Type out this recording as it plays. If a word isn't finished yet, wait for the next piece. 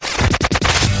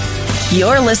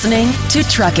You're listening to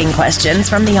Trucking Questions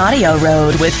from the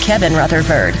Audioroad with Kevin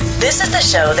Rutherford. This is the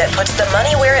show that puts the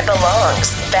money where it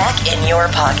belongs, back in your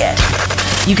pocket.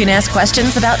 You can ask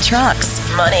questions about trucks,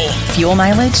 money, fuel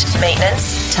mileage,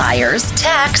 maintenance, tires,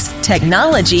 tax,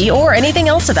 technology, or anything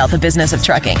else about the business of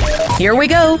trucking. Here we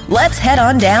go. Let's head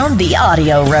on down the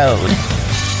Audioroad.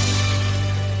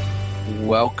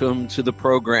 Welcome to the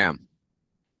program.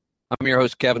 I'm your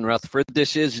host, Kevin Rutherford.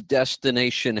 This is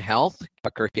Destination Health.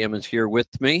 Tucker Hammond's here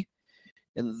with me.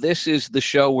 And this is the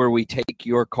show where we take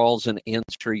your calls and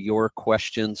answer your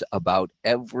questions about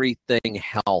everything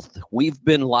health. We've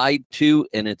been lied to,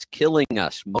 and it's killing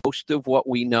us. Most of what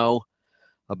we know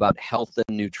about health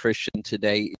and nutrition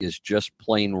today is just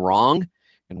plain wrong.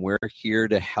 And we're here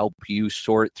to help you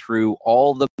sort through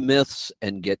all the myths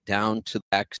and get down to the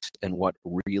facts and what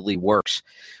really works.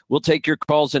 We'll take your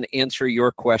calls and answer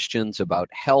your questions about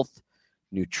health,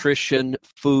 nutrition,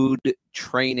 food,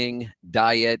 training,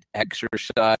 diet,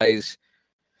 exercise,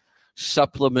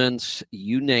 supplements,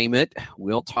 you name it.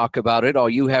 We'll talk about it. All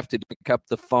you have to do is pick up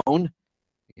the phone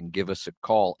and give us a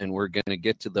call. And we're going to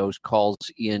get to those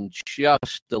calls in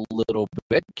just a little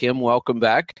bit. Kim, welcome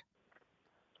back.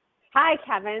 Hi,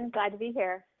 Kevin. Glad to be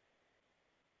here.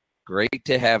 Great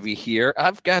to have you here.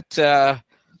 I've got a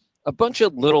bunch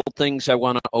of little things I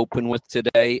want to open with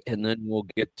today, and then we'll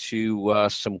get to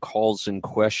some calls and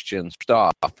questions.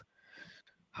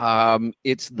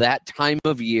 It's that time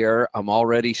of year. I'm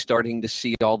already starting to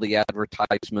see all the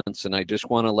advertisements, and I just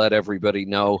want to let everybody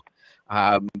know,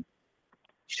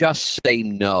 just say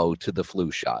no to the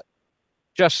flu shot.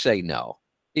 Just say no.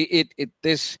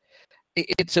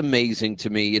 It's amazing to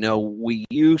me. You know, we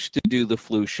used to do the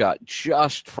flu shot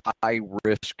just for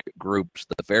high-risk groups,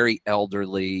 the very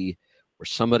elderly, or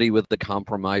somebody with a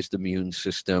compromised immune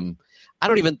system. I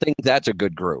don't even think that's a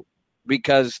good group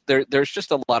because there's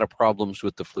just a lot of problems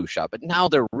with the flu shot. But now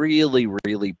they're really,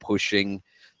 really pushing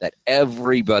that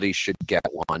everybody should get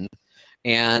one.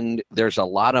 And there's a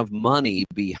lot of money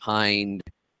behind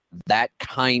that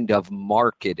kind of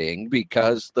marketing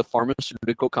because the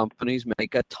pharmaceutical companies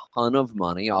make a ton of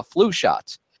money off flu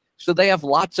shots. So they have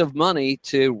lots of money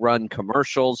to run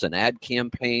commercials and ad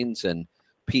campaigns and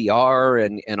PR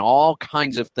and all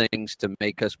kinds of things to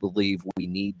make us believe we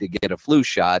need to get a flu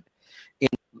shot.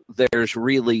 And there's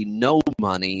really no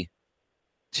money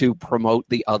to promote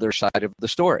the other side of the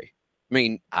story. I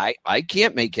mean, I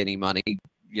can't make any money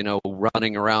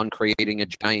running around creating a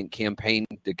giant campaign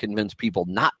to convince people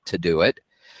not to do it.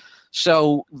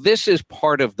 So this is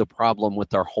part of the problem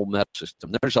with our whole med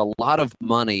system. There's a lot of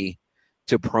money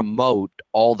to promote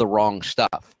all the wrong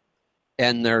stuff.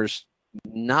 And there's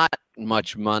not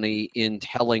much money in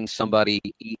telling somebody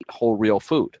eat whole real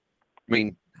food. I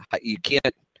mean, you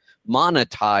can't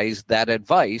monetize that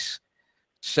advice.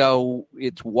 So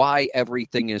it's why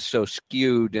everything is so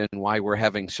skewed and why we're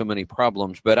having so many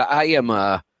problems. But I am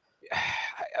a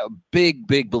big,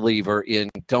 big believer in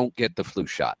don't get the flu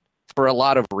shot for a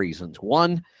lot of reasons.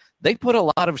 One, they put a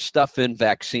lot of stuff in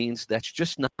vaccines that's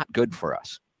just not good for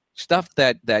us. Stuff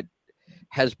that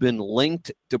has been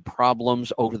linked to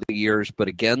problems over the years. But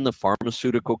again, the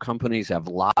pharmaceutical companies have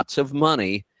lots of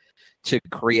money to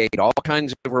create all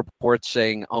kinds of reports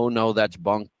saying, oh, no, that's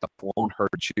bunk. That won't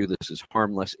hurt you. This is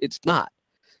harmless. It's not.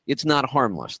 It's not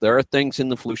harmless. There are things in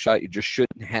the flu shot you just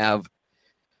shouldn't have,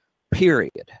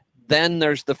 period. Then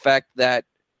there's the fact that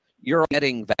you're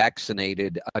getting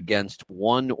vaccinated against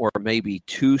one or maybe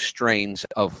two strains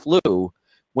of flu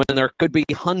when there could be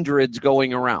hundreds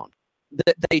going around.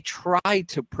 They try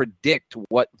to predict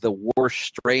what the worst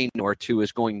strain or two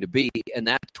is going to be, and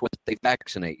that's what they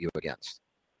vaccinate you against.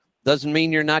 Doesn't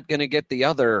mean you're not going to get the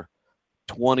other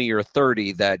 20 or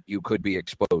 30 that you could be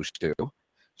exposed to.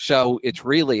 So it's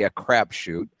really a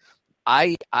crapshoot.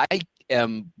 I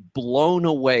am blown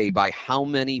away by how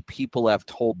many people have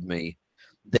told me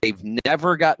they've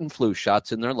never gotten flu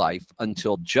shots in their life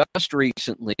until just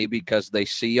recently because they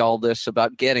see all this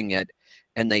about getting it,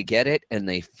 and they get it and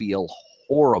they feel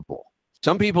horrible.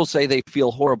 Some people say they feel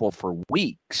horrible for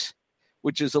weeks,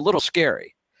 which is a little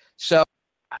scary. So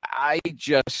I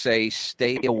just say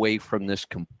stay away from this.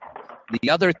 The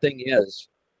other thing is,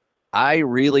 I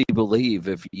really believe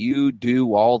if you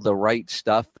do all the right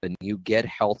stuff and you get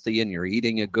healthy and you're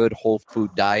eating a good whole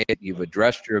food diet, you've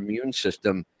addressed your immune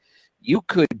system, you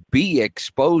could be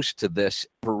exposed to this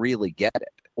and really get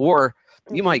it. Or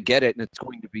you might get it and it's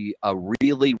going to be a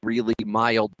really, really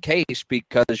mild case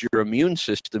because your immune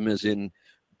system is in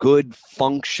good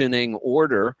functioning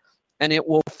order, and it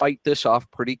will fight this off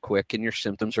pretty quick, and your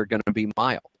symptoms are going to be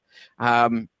mild.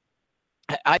 I've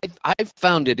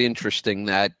found it interesting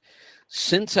that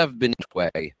since I've been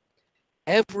away,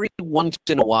 every once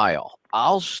in a while,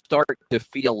 I'll start to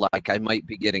feel like I might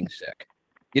be getting sick.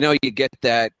 You know, you get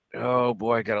that, oh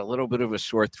boy, I got a little bit of a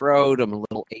sore throat. I'm a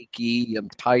little achy. I'm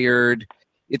tired.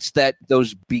 It's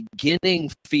those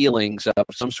beginning feelings of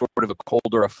some sort of a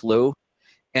cold or a flu.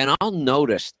 And I'll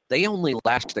notice they only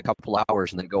last a couple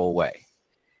hours and they go away.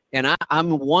 And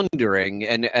I'm wondering,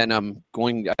 and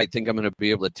I think I'm going to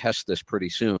be able to test this pretty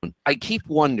soon. I keep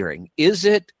wondering, is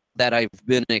it that I've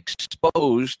been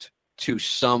exposed to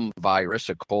some virus,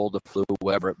 a cold, a flu,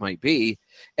 whatever it might be,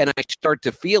 and I start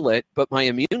to feel it, but my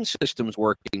immune system's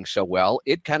working so well,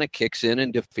 it kind of kicks in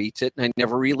and defeats it, and I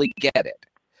never really get it?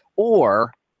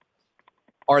 Or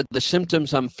are the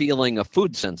symptoms I'm feeling a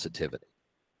food sensitivity?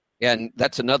 And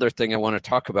that's another thing I want to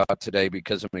talk about today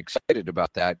because I'm excited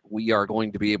about that. We are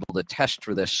going to be able to test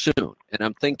for this soon. And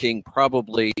I'm thinking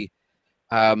probably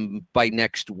by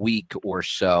next week or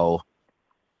so,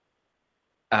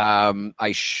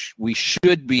 we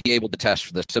should be able to test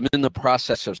for this. I'm in the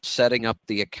process of setting up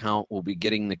the account. We'll be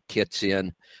getting the kits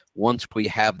in. Once we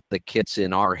have the kits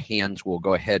in our hands, we'll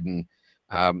go ahead and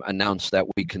announce that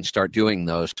we can start doing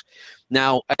those.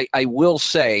 Now, I will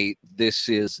say this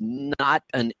is not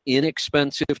an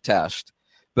inexpensive test,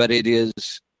 but it is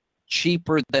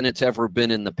cheaper than it's ever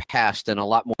been in the past and a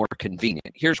lot more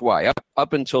convenient. Here's why.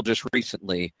 Up until just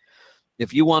recently,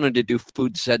 if you wanted to do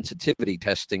food sensitivity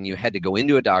testing, you had to go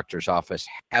into a doctor's office,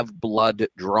 have blood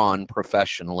drawn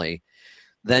professionally,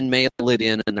 then mail it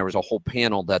in, and there was a whole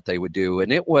panel that they would do,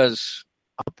 and it was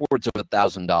upwards of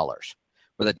 $1,000.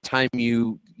 By the time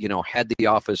you had the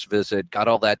office visit, got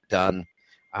all that done,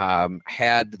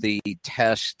 had the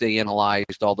test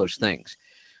analyzed, all those things,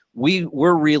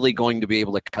 we're really going to be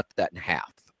able to cut that in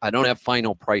half. I don't have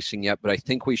final pricing yet, but I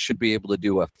think we should be able to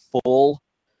do a full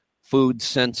food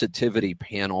sensitivity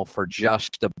panel for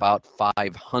just about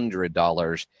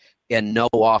 $500 and no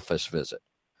office visit.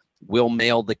 We'll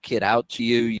mail the kit out to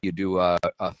you. You do a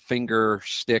finger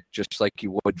stick just like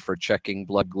you would for checking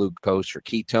blood glucose or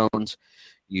ketones.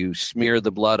 You smear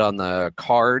the blood on the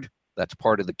card. That's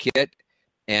part of the kit.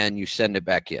 And you send it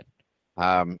back in.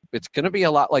 It's going to be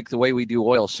a lot like the way we do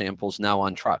oil samples now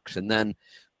on trucks. And then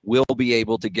we'll be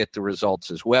able to get the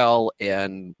results as well.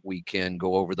 And we can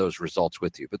go over those results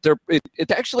with you. But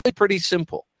it's actually pretty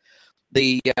simple.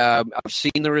 I've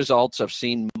seen the results. I've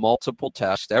seen multiple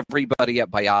tests. Everybody at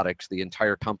Biotics, the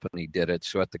entire company, did it.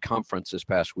 So at the conference this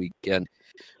past weekend,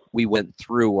 we went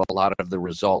through a lot of the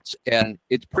results. And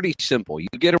it's pretty simple. You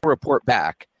get a report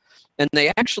back, and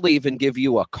they actually even give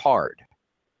you a card.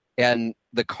 And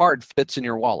the card fits in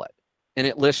your wallet, and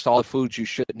it lists all the foods you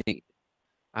shouldn't eat.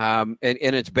 And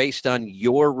it's based on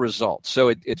your results. So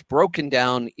it's broken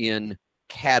down in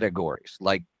categories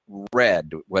like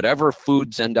red. Whatever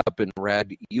foods end up in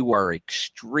red, you are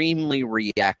extremely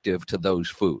reactive to those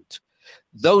foods.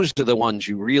 Those are the ones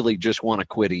you really just want to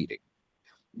quit eating.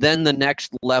 Then the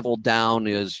next level down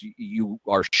is you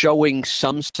are showing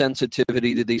some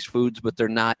sensitivity to these foods, but they're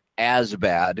not as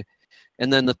bad.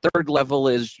 And then the third level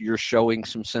is you're showing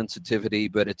some sensitivity,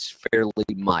 but it's fairly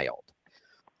mild.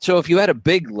 So if you had a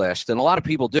big list, and a lot of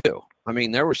people do, I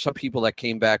mean, there were some people that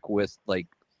came back with like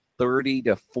 30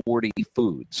 to 40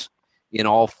 foods in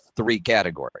all three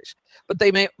categories, but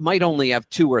they might only have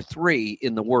 2 or 3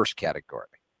 in the worst category.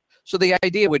 So the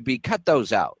idea would be cut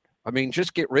those out. I mean,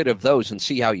 just get rid of those and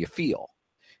see how you feel.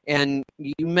 And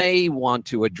you may want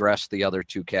to address the other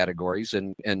 2 categories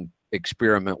and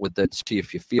experiment with it, see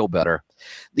if you feel better.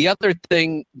 The other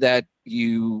thing that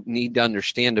you need to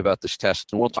understand about this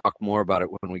test, and we'll talk more about it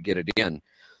when we get it in,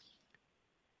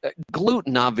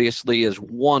 gluten obviously is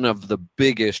one of the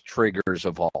biggest triggers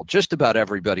of all. Just about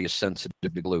everybody is sensitive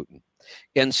to gluten.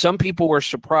 And some people were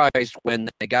surprised when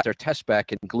they got their test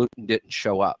back and gluten didn't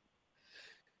show up.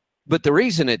 But the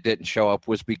reason it didn't show up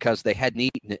was because they hadn't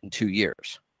eaten it in 2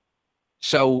 years.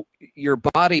 So your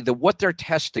body, what they're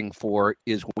testing for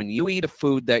is when you eat a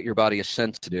food that your body is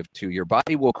sensitive to, your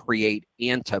body will create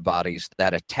antibodies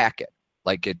that attack it,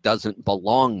 like it doesn't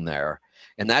belong there.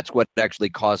 And that's what actually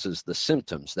causes the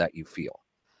symptoms that you feel.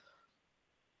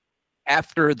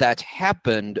 After that's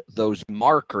happened, those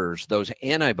markers, those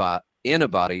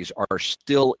antibodies are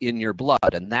still in your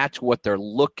blood, and that's what they're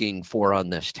looking for on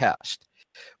this test.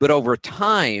 But over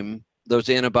time, those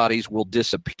antibodies will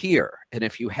disappear. And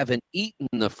if you haven't eaten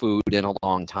the food in a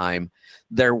long time,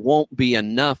 there won't be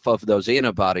enough of those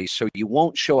antibodies, so you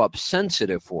won't show up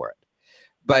sensitive for it.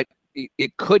 But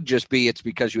it could just be it's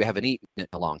because you haven't eaten it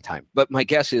in a long time. But my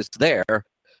guess is if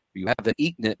you haven't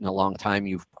eaten it in a long time,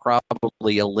 you've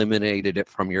probably eliminated it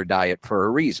from your diet for a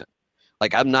reason.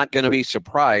 Like, I'm not going to be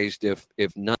surprised if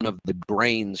none of the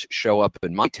grains show up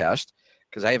in my test,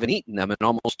 because I haven't eaten them in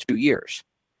almost 2 years.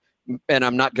 And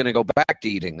I'm not going to go back to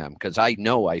eating them because I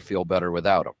know I feel better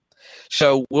without them.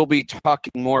 So we'll be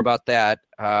talking more about that.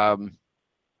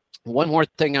 One more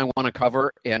thing I want to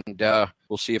cover, and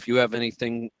we'll see if you have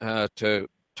anything to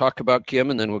talk about,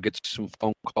 Kim, and then we'll get to some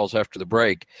phone calls after the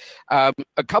break. A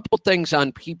couple things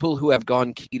on people who have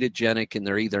gone ketogenic and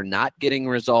they're either not getting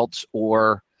results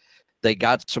or they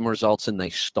got some results and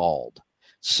they stalled.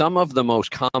 Some of the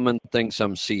most common things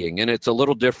I'm seeing, and it's a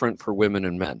little different for women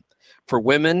and men. For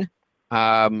women,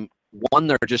 one,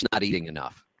 they're just not eating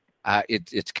enough.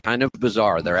 It's kind of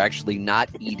bizarre. They're actually not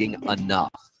eating enough.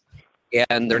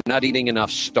 And they're not eating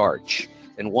enough starch.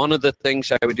 And one of the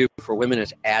things I would do for women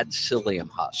is add psyllium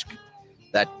husk.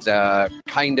 That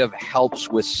kind of helps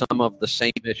with some of the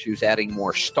same issues adding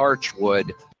more starch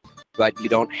would, but you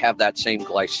don't have that same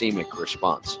glycemic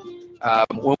response.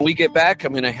 When we get back,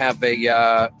 I'm going to have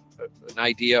an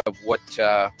idea of what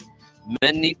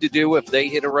men need to do if they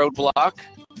hit a roadblock.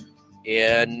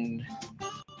 And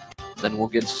then we'll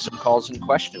get some calls and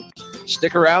questions.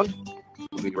 Stick around.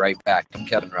 We'll be right back. I'm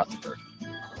Kevin Rutherford.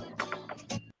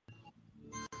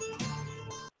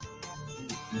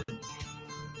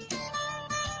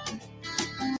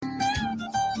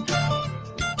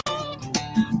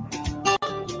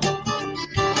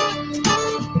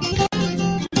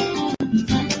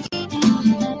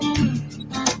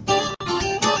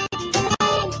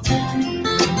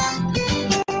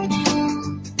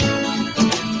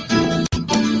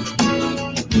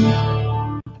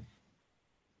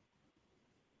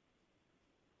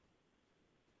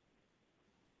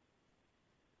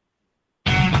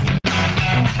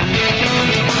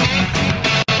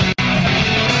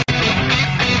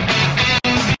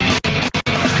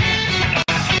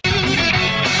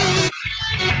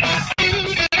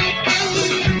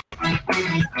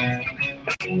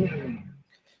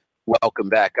 Welcome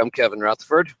back. I'm Kevin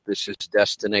Rutherford. This is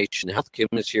Destination Health. Kim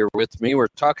is here with me. We're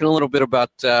talking a little bit about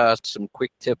some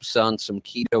quick tips on some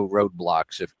keto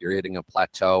roadblocks if you're hitting a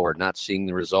plateau or not seeing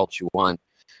the results you want.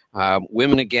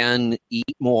 Women, again,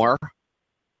 eat more.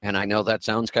 And I know that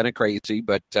sounds kind of crazy,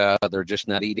 but they're just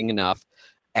not eating enough.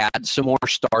 Add some more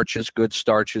starches, good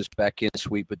starches back in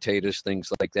sweet potatoes,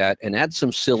 things like that. And add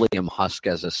some psyllium husk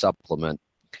as a supplement.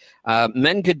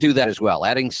 Men could do that as well.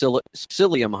 Adding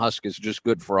psyllium husk is just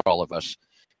good for all of us,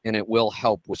 and it will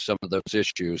help with some of those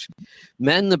issues.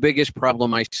 Men, the biggest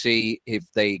problem I see if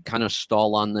they kind of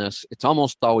stall on this, it's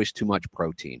almost always too much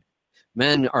protein.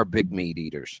 Men are big meat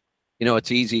eaters. You know,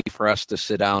 it's easy for us to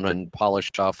sit down and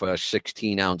polish off a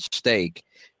 16-ounce steak,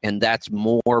 and that's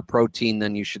more protein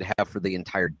than you should have for the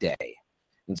entire day.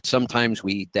 And sometimes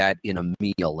we eat that in a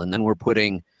meal, and then we're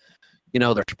putting, you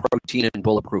know, there's protein in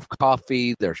bulletproof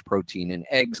coffee, there's protein in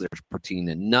eggs, there's protein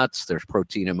in nuts, there's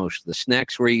protein in most of the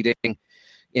snacks we're eating,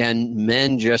 and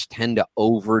men just tend to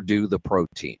overdo the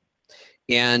protein.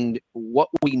 And what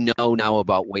we know now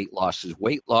about weight loss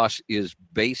is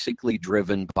basically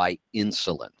driven by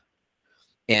insulin.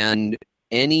 And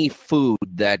any food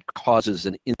that causes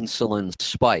an insulin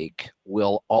spike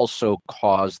will also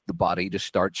cause the body to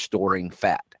start storing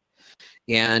fat.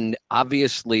 And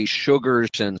obviously, sugars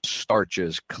and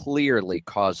starches clearly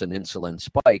cause an insulin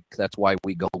spike. That's why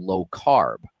we go low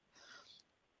carb.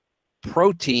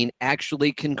 Protein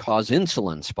actually can cause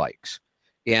insulin spikes.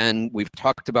 And we've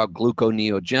talked about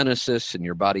gluconeogenesis, and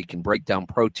your body can break down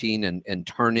protein and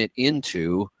turn it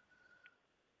into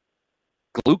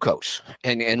glucose.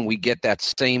 And we get that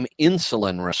same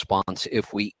insulin response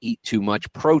if we eat too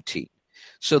much protein.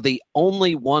 So the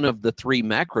only one of the three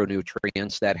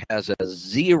macronutrients that has a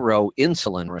zero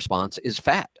insulin response is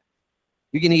fat.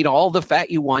 You can eat all the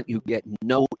fat you want, you get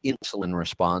no insulin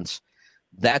response.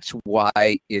 That's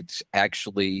why it's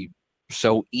actually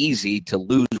so easy to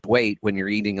lose weight when you're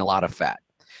eating a lot of fat.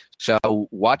 So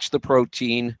watch the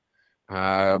protein,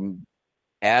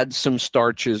 add some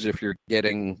starches if you're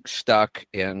getting stuck,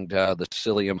 and the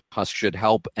psyllium husk should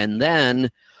help. And then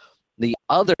the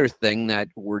other thing that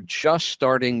we're just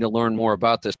starting to learn more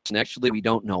about this, and actually we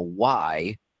don't know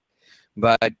why,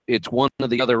 but it's one of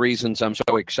the other reasons I'm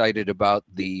so excited about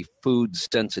the food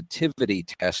sensitivity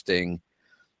testing,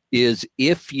 is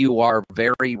if you are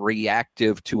very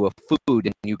reactive to a food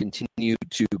and you continue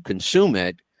to consume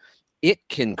it, it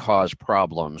can cause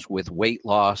problems with weight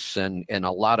loss and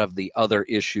a lot of the other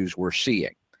issues we're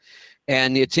seeing.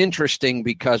 And it's interesting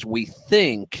because we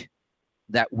think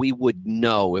that we would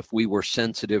know if we were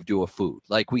sensitive to a food.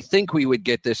 Like we think we would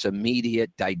get this immediate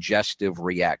digestive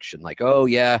reaction. Like, oh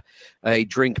yeah, I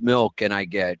drink milk and I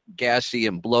get gassy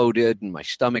and bloated and my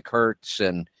stomach hurts.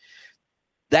 And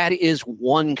that is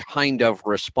one kind of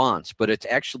response, but it's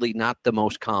actually not the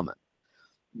most common.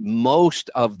 most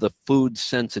of the food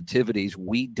sensitivities,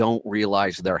 we don't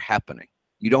realize they're happening.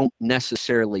 You don't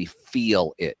necessarily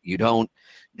feel it. You don't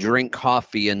drink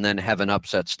coffee and then have an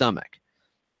upset stomach.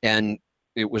 And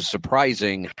it was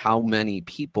surprising how many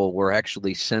people were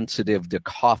actually sensitive to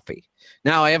coffee.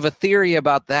 Now, I have a theory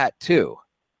about that too.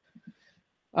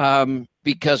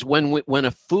 Because when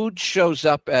a food shows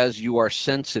up as you are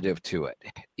sensitive to it,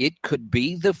 it could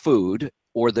be the food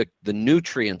or the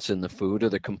nutrients in the food or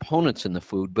the components in the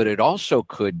food, but it also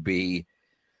could be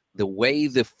the way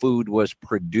the food was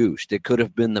produced. It could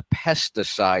have been the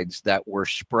pesticides that were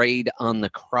sprayed on the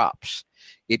crops.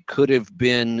 It could have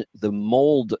been the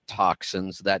mold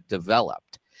toxins that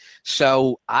developed.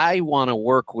 So I want to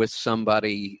work with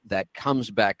somebody that comes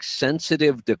back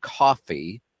sensitive to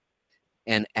coffee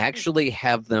and actually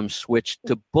have them switch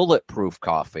to bulletproof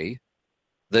coffee,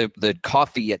 the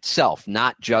coffee itself,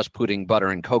 not just putting butter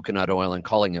and coconut oil and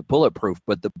calling it bulletproof,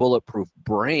 but the bulletproof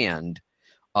brand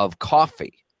of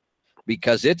coffee,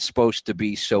 because it's supposed to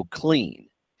be so clean.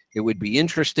 It would be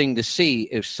interesting to see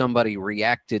if somebody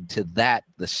reacted to that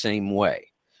the same way.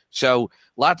 So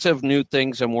lots of new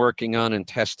things I'm working on and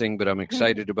testing, but I'm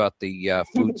excited about the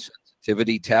food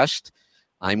sensitivity test.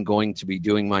 I'm going to be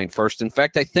doing mine first. In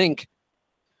fact, I think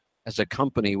as a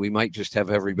company, we might just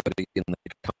have everybody in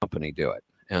the company do it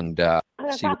and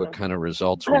see what kind of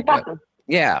results we get.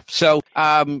 Yeah. So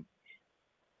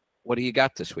what do you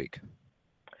got this week?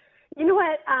 You know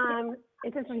what?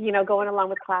 It's just, going along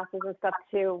with classes and stuff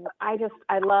too. I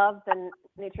love the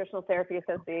Nutritional Therapy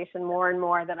Association more and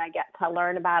more that I get to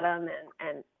learn about them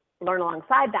and learn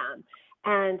alongside them.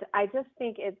 And I just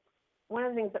think it's one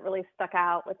of the things that really stuck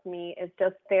out with me is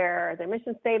just their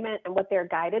mission statement and what they're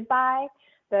guided by.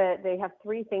 They have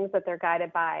 3 things that they're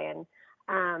guided by,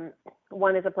 and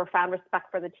one is a profound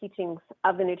respect for the teachings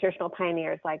of the nutritional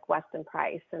pioneers like Weston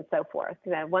Price and so forth,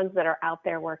 the ones that are out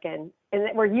there working, and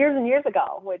that were years and years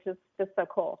ago, which is just so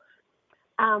cool.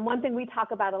 One thing we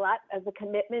talk about a lot is the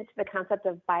commitment to the concept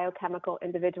of biochemical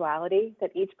individuality,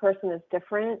 that each person is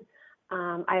different.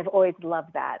 I've always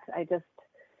loved that. I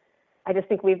just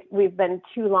think we've been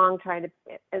too long trying to,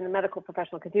 and the medical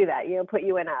professional could do that, put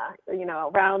you in a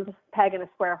round peg in a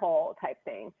square hole type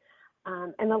thing.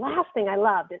 And the last thing I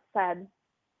loved, it said,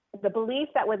 the belief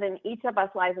that within each of us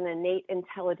lies an innate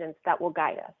intelligence that will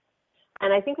guide us.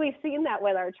 And I think we've seen that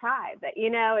with our tribe, that,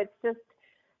 it's just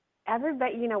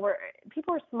everybody,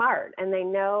 people are smart and they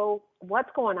know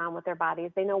what's going on with their bodies.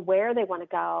 They know where they want to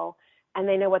go, and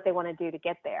they know what they want to do to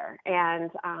get there. And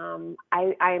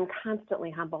I am constantly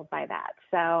humbled by that.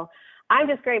 So I'm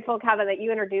just grateful, Kevin, that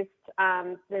you introduced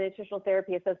the Nutritional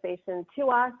Therapy Association to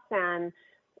us, and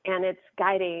it's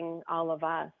guiding all of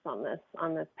us on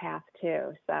this path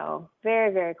too. So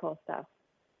very, very cool stuff.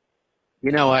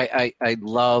 I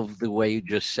love the way you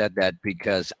just said that,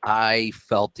 because I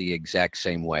felt the exact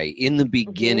same way. In the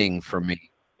beginning, for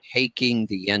me, taking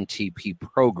the NTP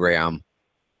program,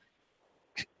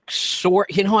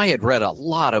 I had read a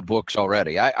lot of books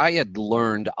already. I had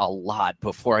learned a lot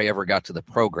before I ever got to the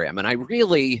program. And I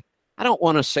don't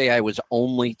want to say I was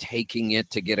only taking it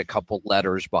to get a couple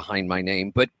letters behind my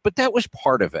name, but that was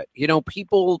part of it.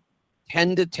 People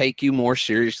tend to take you more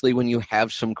seriously when you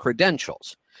have some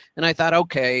credentials. And I thought,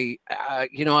 okay, I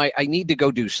need to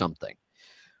go do something.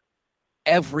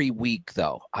 Every week,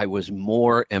 though, I was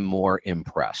more and more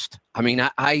impressed. I mean,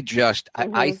 I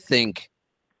think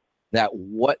that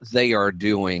what they are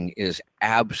doing is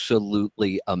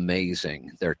absolutely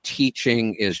amazing. Their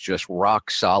teaching is just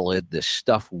rock solid. This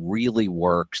stuff really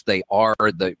works.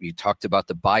 You talked about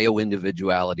the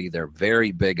bio-individuality. They're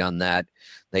very big on that.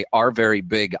 They are very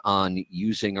big on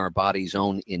using our body's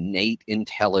own innate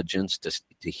intelligence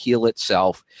to heal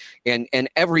itself. And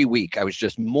every week I was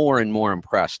just more and more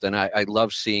impressed. And I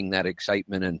love seeing that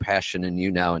excitement and passion in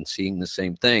you now and seeing the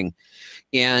same thing.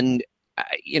 And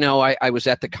I was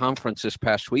at the conference this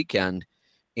past weekend,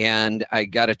 and I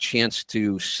got a chance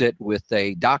to sit with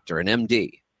a doctor, an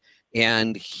MD,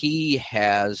 and he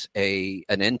has an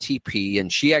NTP,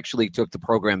 and she actually took the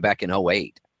program back in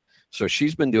 2008. So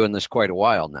she's been doing this quite a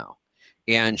while now,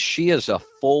 and she is a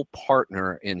full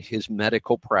partner in his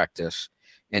medical practice,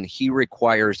 and he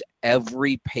requires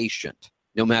every patient,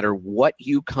 no matter what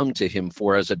you come to him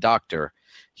for as a doctor,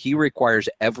 he requires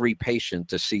every patient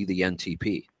to see the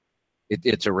NTP.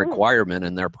 It's a requirement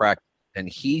in their practice. And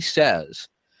he says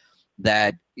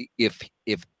that if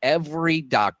every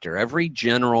doctor, every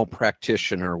general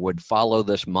practitioner would follow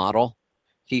this model,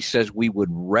 he says we would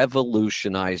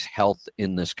revolutionize health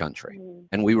in this country,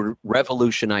 and we would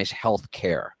revolutionize health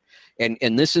care.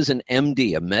 And this is an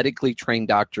MD, a medically trained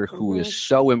doctor who is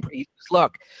so impressed.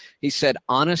 Look, he said,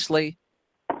 honestly,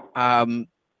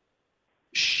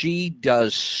 she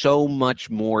does so much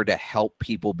more to help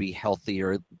people be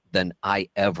healthier than I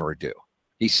ever do.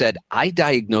 He said, I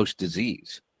diagnose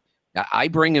disease. I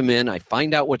bring them in, I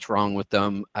find out what's wrong with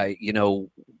them.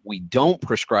 We don't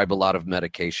prescribe a lot of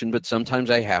medication, but sometimes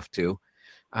I have to.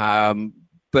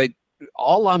 But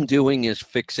all I'm doing is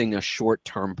fixing a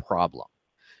short-term problem.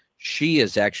 She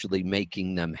is actually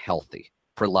making them healthy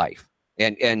for life.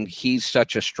 And he's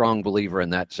such a strong believer in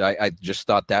that. So I just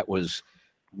thought that was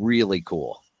really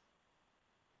cool.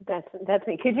 That's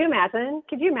it. Could you imagine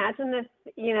if,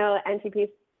 NTP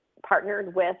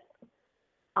partnered with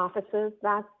offices?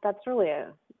 That's really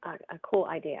a cool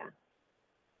idea.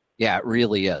 Yeah, it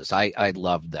really is. I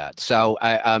love that. So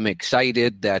I'm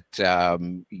excited that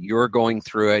you're going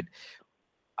through it.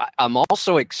 I'm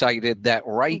also excited that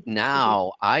right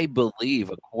now, I believe,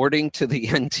 according to the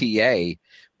NTA,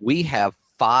 we have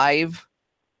 5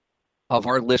 of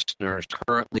our listeners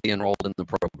currently enrolled in the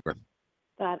program.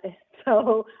 That is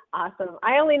so awesome.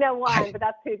 I only know one, but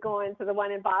that's who's going to the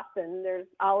one in Boston. There's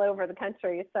all over the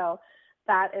country. So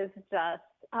that is just,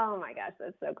 oh my gosh,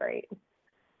 that's so great.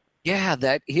 Yeah,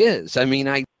 that is. I mean,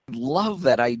 I love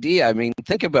that idea. I mean,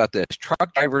 think about this.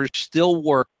 Truck drivers still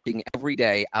working every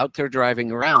day out there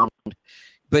driving around,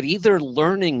 but either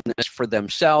learning this for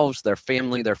themselves, their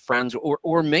family, their friends,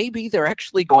 or maybe they're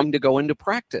actually going to go into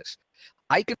practice.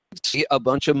 I could see a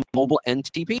bunch of mobile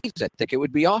NTPs. I think it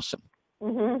would be awesome.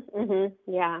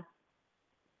 Yeah.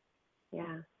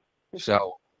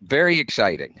 So very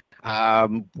exciting.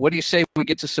 What do you say we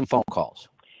get to some phone calls?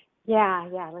 Yeah,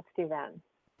 let's do that.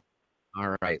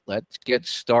 All right, let's get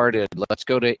started. Let's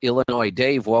go to Illinois.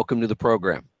 Dave, welcome to the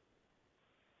program.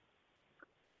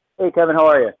 Hey, Kevin, how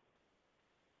are you?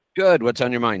 Good. What's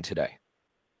on your mind today?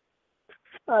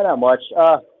 Not much.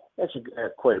 That's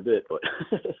quite a bit, but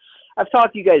I've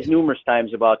talked to you guys numerous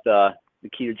times about the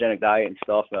ketogenic diet and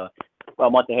stuff. About a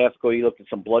month and a half ago, you looked at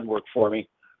some blood work for me.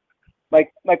 My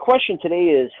question today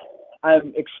is,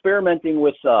 I'm experimenting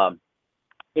with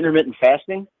intermittent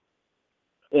fasting,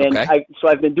 and okay.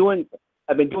 I've been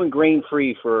doing grain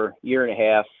free for a year and a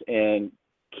half and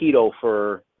keto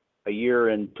for a year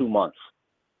and 2 months.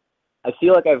 I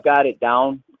feel like I've got it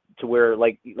down to where,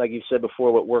 like you said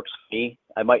before, what works for me.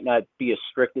 I might not be as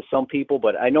strict as some people,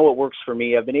 but I know what works for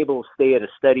me. I've been able to stay at a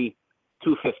steady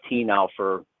 215 now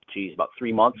for about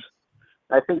 3 months.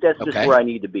 I think that's just where I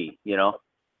need to be,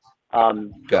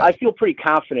 I feel pretty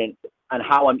confident on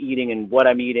how I'm eating and what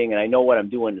I'm eating, and I know what I'm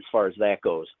doing as far as that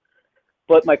goes.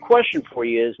 But my question for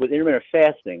you is, with intermittent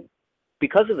fasting,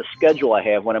 because of the schedule I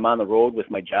have when I'm on the road with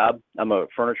my job, I'm a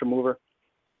furniture mover,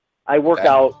 I work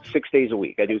out 6 days a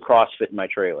week. I do CrossFit in my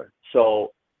trailer.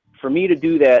 So for me to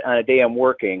do that on a day I'm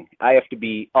working, I have to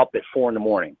be up at 4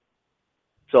 a.m.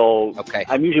 So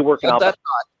I'm usually working out.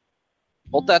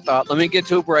 Hold that thought. Let me get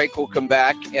to a break. We'll come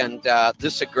back. And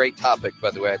this is a great topic,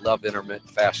 by the way. I love intermittent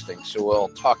fasting. So we'll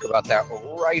talk about that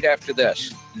right after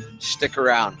this. Stick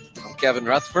around. I'm Kevin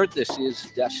Rutherford. This is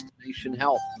Destination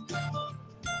Health.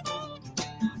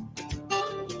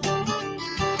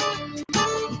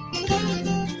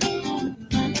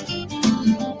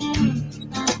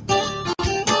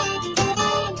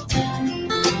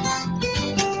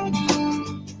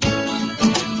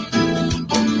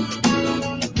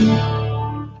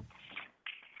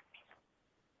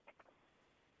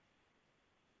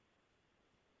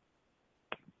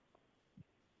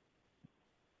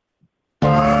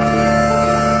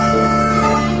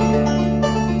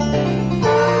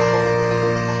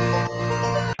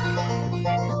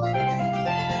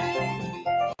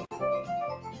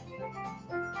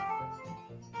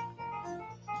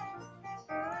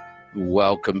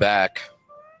 Welcome back.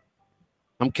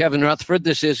 I'm Kevin Rutherford.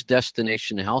 This is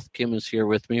Destination Health. Kim is here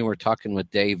with me. We're talking with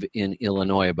Dave in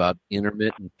Illinois about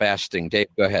intermittent fasting. Dave,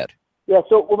 go ahead. Yeah,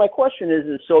 so my question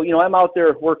is I'm out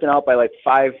there working out by like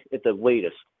 5 at the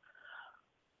latest.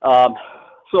 I'm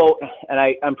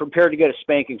prepared to get a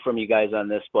spanking from you guys on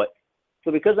this, but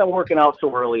so because I'm working out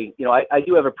so early, I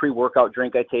do have a pre-workout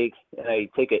drink I take, and I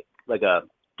take it like a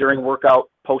during workout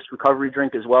post-recovery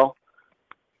drink as well.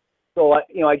 So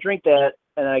I drink that,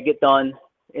 and then I get done,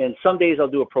 and some days I'll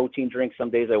do a protein drink, some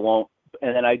days I won't,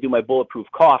 and then I do my bulletproof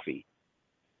coffee.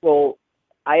 Well,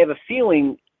 I have a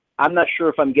feeling, I'm not sure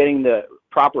if I'm getting the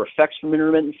proper effects from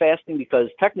intermittent fasting, because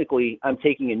technically I'm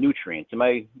taking in nutrients. Am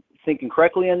I thinking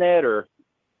correctly on that, or?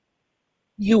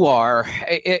 You are,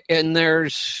 and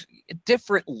there's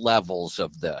different levels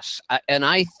of this, and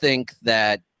I think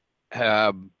that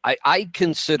I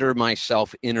consider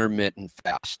myself intermittent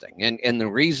fasting. And the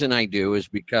reason I do is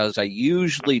because I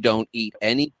usually don't eat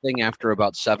anything after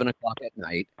about 7 o'clock at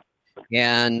night.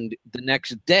 And the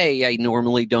next day, I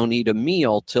normally don't eat a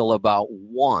meal till about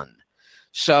 1.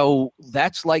 So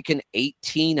that's like an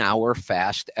 18-hour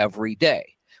fast every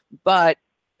day. But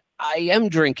I am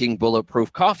drinking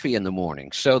bulletproof coffee in the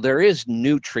morning. So there is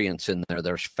nutrients in there.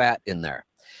 There's fat in there.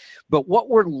 But what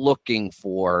we're looking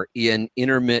for in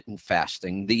intermittent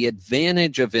fasting, the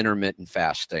advantage of intermittent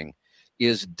fasting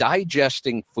is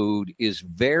digesting food is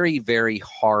very, very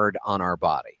hard on our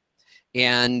body.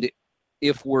 And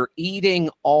if we're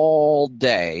eating all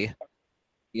day,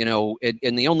 you know,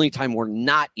 and the only time we're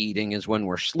not eating is when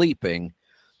we're sleeping,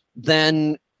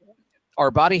 then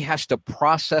our body has to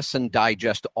process and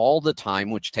digest all the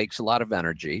time, which takes a lot of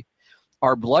energy.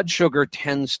 Our blood sugar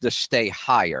tends to stay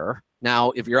higher.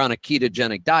 Now, if you're on a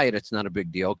ketogenic diet, it's not a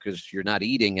big deal because you're not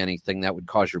eating anything that would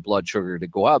cause your blood sugar to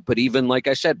go up. But even, like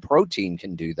I said, protein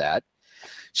can do that.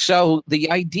 So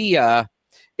the idea,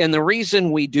 and the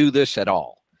reason we do this at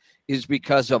all, is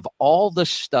because of all the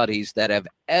studies that have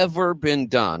ever been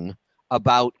done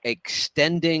about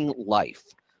extending life,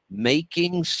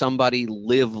 making somebody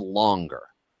live longer.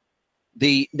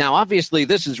 Now, obviously,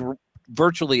 this is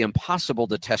virtually impossible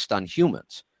to test on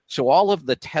humans. So all of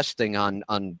the testing on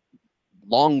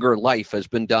longer life has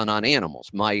been done on animals,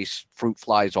 mice, fruit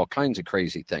flies, all kinds of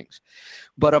crazy things.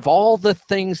 But of all the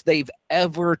things they've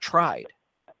ever tried,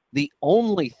 the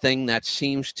only thing that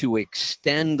seems to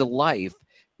extend life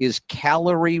is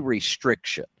calorie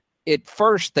restriction. At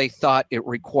first, they thought it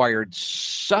required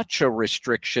such a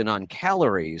restriction on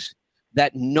calories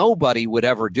that nobody would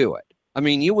ever do it. I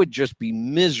mean, you would just be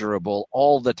miserable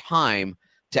all the time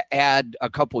to add a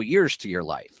couple years to your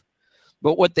life.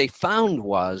 But what they found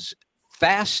was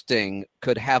fasting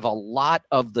could have a lot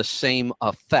of the same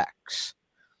effects,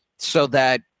 so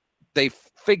that they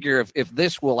figure if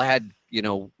this will add, you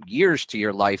know, years to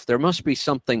your life, there must be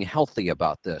something healthy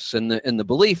about this. And the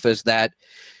belief is that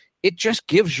it just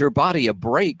gives your body a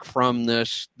break from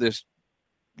this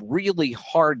really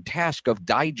hard task of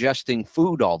digesting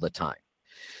food all the time.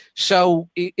 So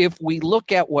if we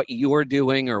look at what you're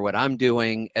doing or what I'm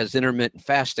doing as intermittent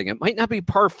fasting, it might not be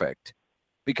perfect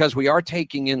because we are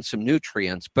taking in some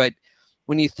nutrients. But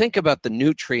when you think about the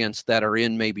nutrients that are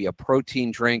in maybe a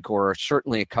protein drink or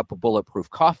certainly a cup of bulletproof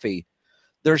coffee,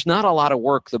 there's not a lot of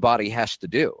work the body has to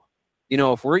do. You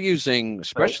know, if we're using,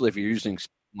 especially if you're using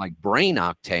like brain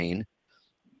octane,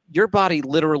 your body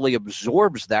literally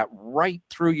absorbs that right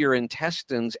through your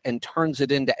intestines and turns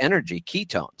it into energy,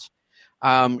 ketones.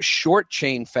 Short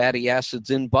chain fatty acids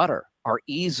in butter are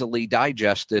easily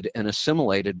digested and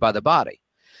assimilated by the body.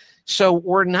 So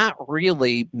we're not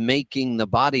really making the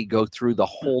body go through the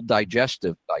whole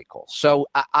digestive cycle. So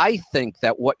I think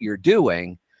that what you're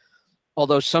doing,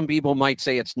 although some people might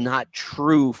say it's not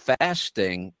true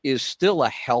fasting, is still a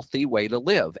healthy way to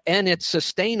live, and it's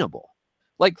sustainable.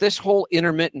 Like this whole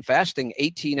intermittent fasting,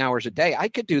 18 hours a day, I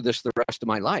could do this the rest of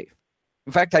my life.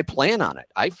 In fact, I plan on it.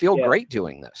 I feel great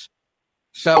doing this.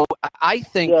 So I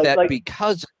think that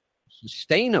because it's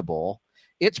sustainable,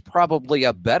 it's probably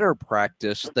a better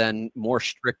practice than more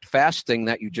strict fasting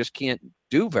that you just can't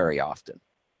do very often.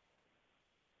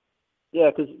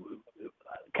 Yeah, because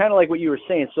kind of like what you were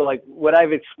saying. So like what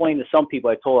I've explained to some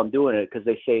people, I told them I'm doing it because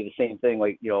they say the same thing.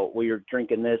 Like, you know, well, you're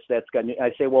drinking this, that's got.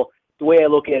 I say, well, the way I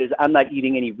look at it is I'm not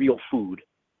eating any real food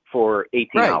for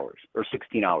 18 hours or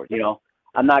 16 hours. You know,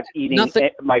 I'm not eating.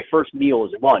 My first meal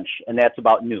is lunch, and that's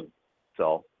about noon.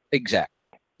 So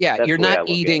exactly. Yeah, you're not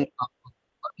eating.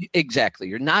 Exactly.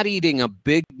 You're not eating a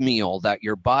big meal that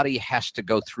your body has to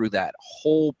go through that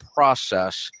whole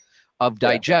process of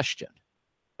digestion.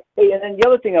 Hey, and then the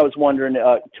other thing I was wondering,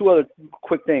 two other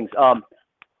quick things.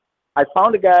 I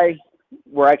found a guy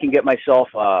where I can get myself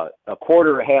a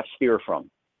quarter or half steer from.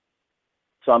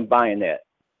 So I'm buying that.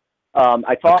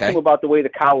 I talked to him about the way the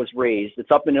cow was raised.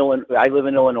 It's up in Illinois. I live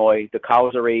in Illinois. The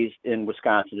cows are raised in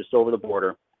Wisconsin, just over the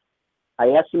border. I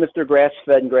asked him if they're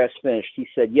grass-fed and grass-finished. He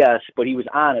said yes, but he was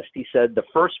honest. He said the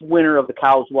first winter of the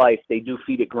cow's life, they do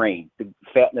feed it grain to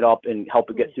fatten it up and help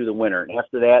it get through the winter. And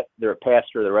after that, they're a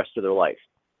pasture the rest of their life.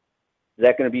 Is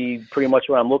that going to be pretty much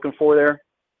what I'm looking for there?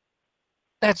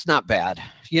 That's not bad.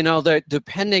 You know,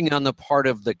 depending on the part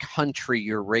of the country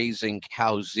you're raising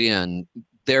cows in,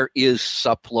 there is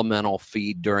supplemental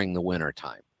feed during the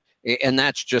wintertime. And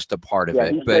that's just a part of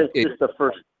it. But he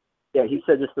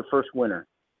said just the first winter.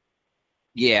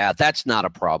 Yeah, that's not a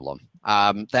problem.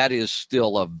 That is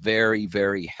still a very,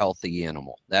 very healthy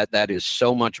animal. That is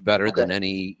so much better than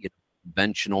any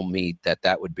conventional meat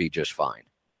that would be just fine.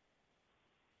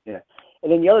 Yeah.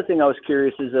 And then the other thing I was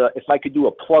curious is if I could do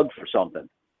a plug for something.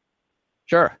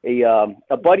 Sure.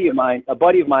 A buddy of mine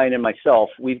and myself,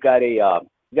 we've got a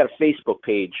got a Facebook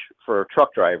page for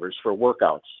truck drivers for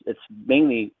workouts. It's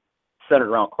mainly centered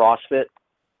around CrossFit,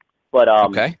 but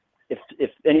Okay.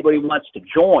 if anybody wants to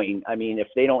join, I mean, if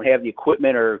they don't have the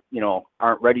equipment or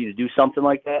aren't ready to do something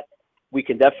like that, we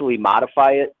can definitely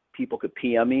modify it. People could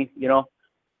PM me.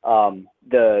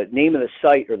 The name of the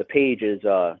site or the page is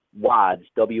WODS,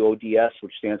 WODS,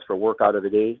 which stands for Workout of the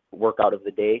Day.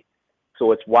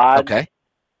 So it's WODS. Okay.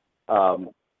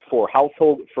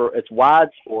 It's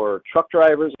WODS for truck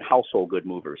drivers and household good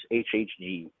movers,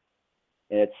 HHG.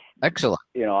 And it's Excellent.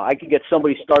 I could get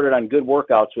somebody started on good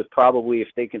workouts with probably, if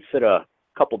they can fit a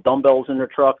couple dumbbells in their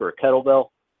truck or a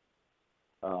kettlebell.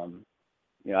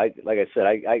 Like I said,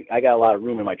 I got a lot of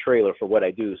room in my trailer for what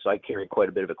I do, so I carry quite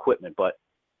a bit of equipment. But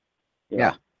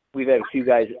we've had a few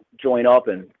guys join up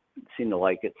and seem to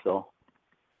like it. So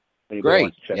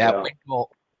Great. Check it out.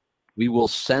 We will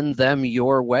send them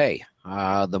your way.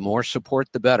 The more support,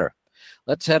 the better.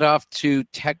 Let's head off to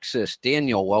Texas.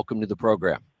 Daniel, welcome to the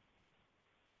program.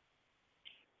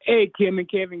 Hey, Kim and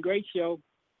Kevin, great show.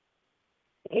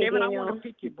 Hey, Kevin, Daniel. I want to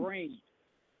pick your brain.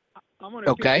 I want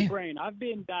to pick your brain. I've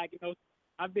been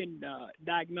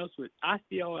diagnosed with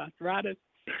osteoarthritis.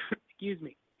 Excuse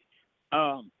me.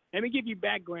 Let me give you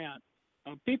background.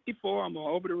 I'm 54. I'm an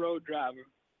over-the-road driver.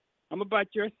 I'm about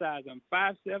your size. I'm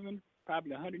 5'7",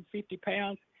 probably 150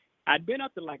 pounds. I'd been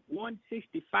up to like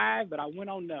 165, but I went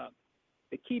on the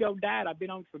keto diet. I've been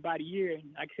on for about a year,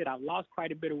 and like I said, I've lost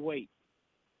quite a bit of weight.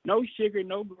 No sugar,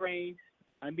 no grains.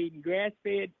 I'm eating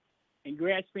grass-fed and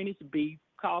grass-finished beef,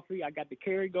 coffee. I got the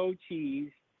Kerrygold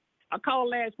cheese. I called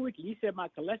last week, and you said my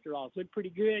cholesterol looked pretty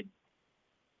good.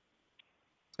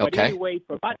 But anyway,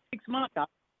 for about 6 months,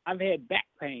 I've had back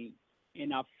pain.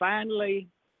 And I'm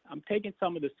taking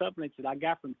some of the supplements that I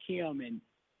got from Kim. And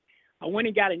I went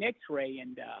and got an x-ray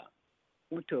and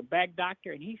went to a back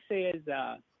doctor. And he says,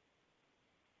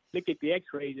 look at the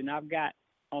x-rays, and I've got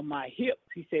on my hips.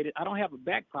 He said, I don't have a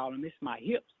back problem. It's my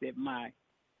hips, that my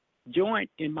joint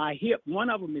in my hip, one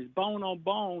of them is bone on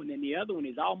bone, and the other one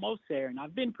is almost there. And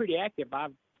I've been pretty active.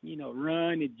 I've,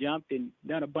 run and jumped and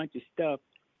done a bunch of stuff.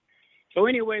 So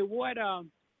anyway, what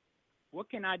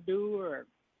can I do, or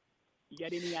you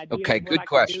got any idea? Okay, good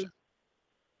question.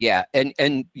 Yeah,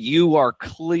 and you are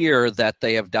clear that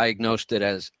they have diagnosed it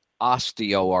as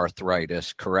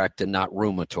osteoarthritis, correct, and not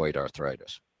rheumatoid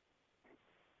arthritis.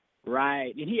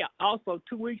 Right, and he also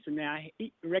 2 weeks from now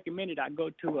he recommended I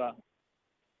go to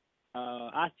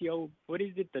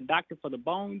the doctor for the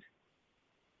bones.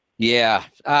 Yeah,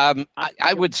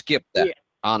 I would skip that,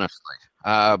 honestly.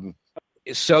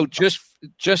 So just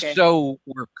Okay. so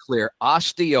we're clear,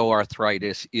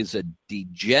 osteoarthritis is a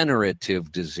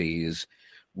degenerative disease.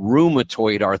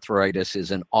 Rheumatoid arthritis is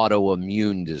an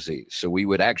autoimmune disease. So we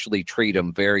would actually treat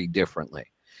them very differently.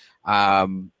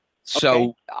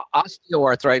 So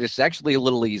osteoarthritis is actually a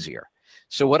little easier.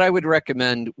 So what I would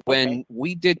recommend, when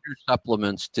we did your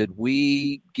supplements, did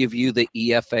we give you the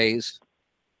EFAs?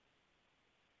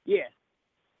 Yes.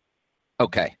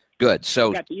 Okay, good.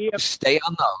 So Got the stay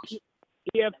on those.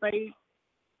 EFA.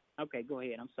 Okay, go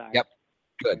ahead. I'm sorry. Yep.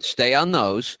 Good. Stay on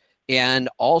those. And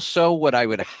also what I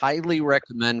would highly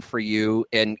recommend for you,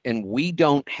 and we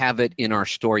don't have it in our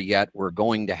store yet. We're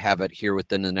going to have it here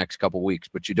within the next couple of weeks,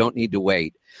 but you don't need to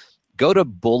wait. Go to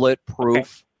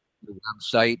Bulletproof, the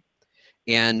website,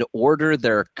 and order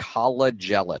their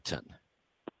collagen.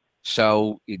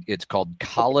 So it's called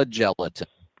collagen.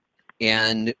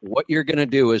 And what you're going to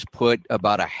do is put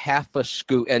about a half a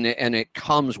scoop, and it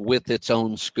comes with its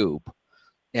own scoop.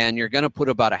 And you're going to put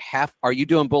about a half. Are you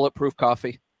doing Bulletproof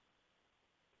coffee?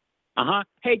 Uh-huh.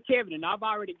 Hey, Kevin, and I've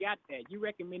already got that. You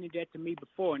recommended that to me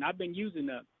before, and I've been using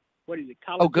collagen.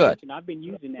 Oh, good. And I've been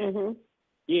using that. Mm-hmm.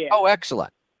 Yeah. Oh,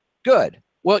 excellent. Good.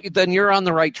 Well, then you're on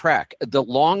the right track. The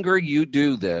longer you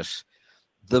do this,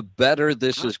 the better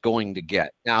this is going to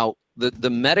get. Now, the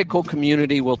medical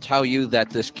community will tell you that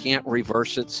this can't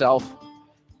reverse itself,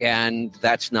 and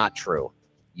that's not true.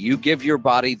 You give your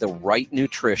body the right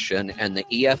nutrition, and the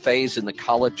EFAs and the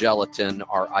collagen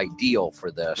are ideal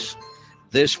for this.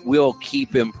 This will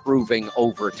keep improving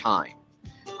over time.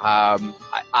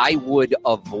 I would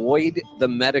avoid the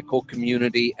medical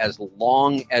community as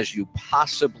long as you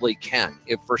possibly can.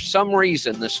 If for some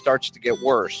reason this starts to get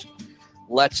worse,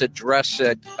 let's address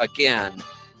it again.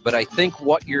 But I think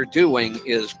what you're doing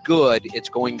is good. It's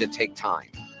going to take time.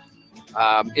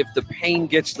 If the pain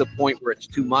gets to the point where it's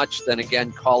too much, then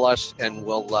again, call us and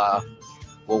we'll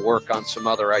work on some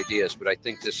other ideas. But I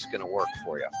think this is going to work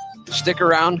for you. Stick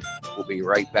around. We'll be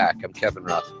right back. I'm Kevin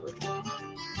Rutherford.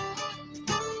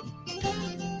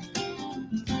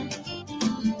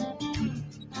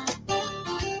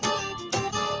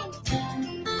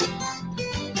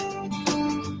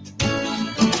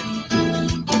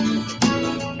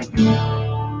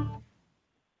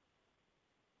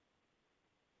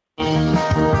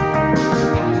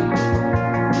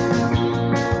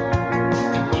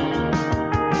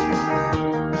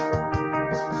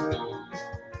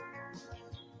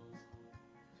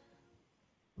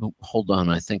 hold on.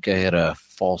 I think I had a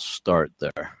false start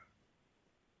there.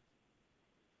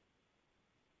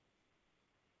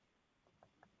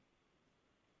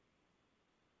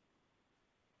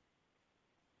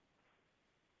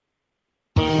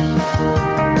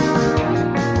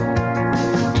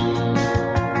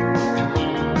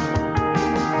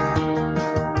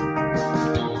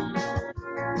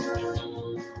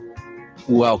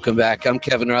 Welcome back. I'm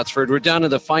Kevin Rutherford. We're down to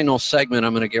the final segment.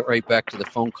 I'm going to get right back to the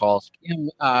phone calls. Kim,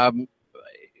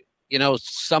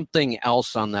 something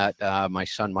else on that my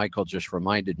son Michael just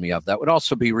reminded me of that would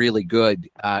also be really good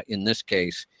in this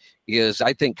case is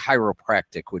I think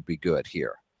chiropractic would be good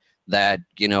here. That,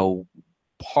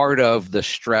 part of the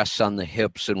stress on the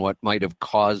hips and what might have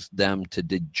caused them to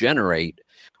degenerate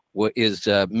is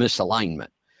misalignment.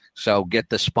 So get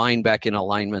the spine back in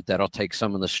alignment. That'll take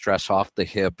some of the stress off the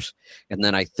hips. And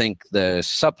then I think the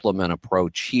supplement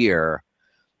approach here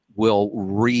will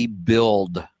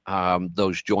rebuild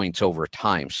those joints over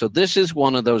time. So this is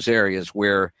one of those areas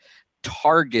where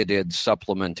targeted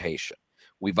supplementation.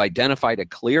 We've identified a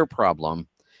clear problem,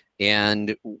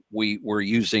 and we're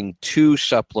using 2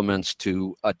 supplements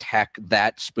to attack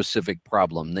that specific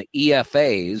problem. The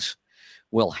EFAs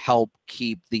will help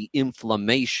keep the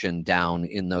inflammation down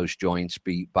in those joints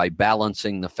by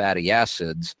balancing the fatty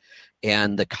acids,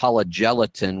 and the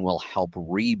collagen will help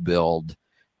rebuild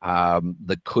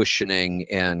the cushioning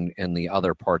and the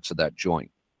other parts of that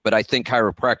joint. But I think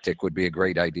chiropractic would be a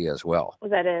great idea as well.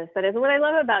 That is. What I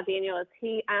love about Daniel is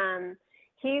he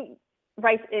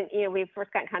writes in, we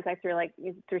first got in contact through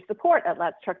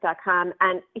support@letstruck.com,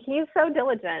 and he's so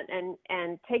diligent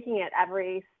and taking it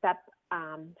every step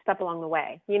along the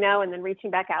way, and then reaching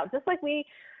back out, just like we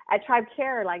at Tribe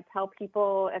Care, tell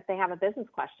people if they have a business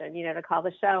question, to call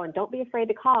the show, and don't be afraid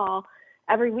to call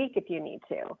every week if you need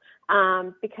to,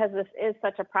 because this is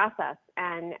such a process,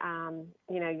 and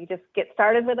you just get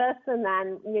started with us, and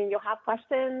then you'll have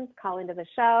questions, call into the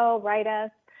show, write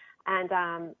us, and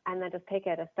then just take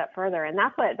it a step further. And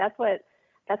that's what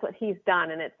he's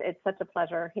done, and it's such a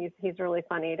pleasure. He's really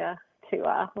funny to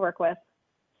work with.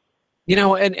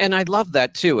 And I love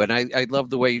that too. And I love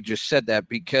the way you just said that,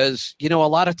 because, a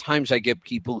lot of times I get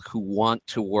people who want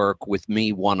to work with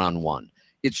me one-on-one.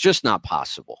 It's just not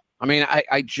possible. I mean,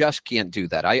 I just can't do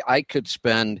that. I could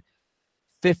spend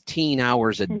 15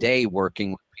 hours a day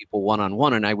working with people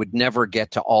one-on-one, and I would never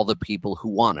get to all the people who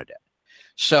wanted it.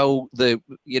 So the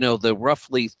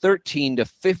roughly 13 to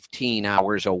 15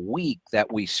 hours a week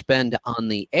that we spend on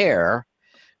the air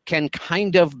can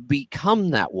kind of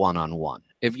become that one-on-one.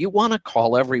 If you want to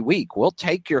call every week, we'll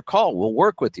take your call. We'll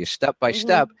work with you step by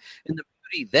step. And the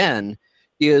beauty then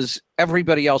is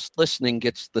everybody else listening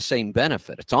gets the same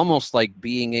benefit. It's almost like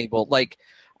being able,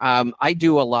 I read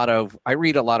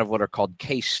a lot of what are called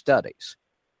case studies.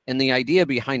 And the idea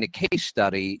behind a case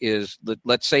study is that,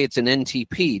 let's say it's an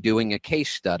NTP doing a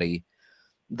case study.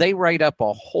 They write up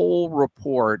a whole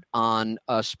report on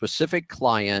a specific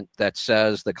client that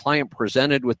says the client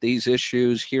presented with these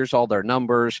issues. Here's all their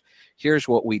numbers. Here's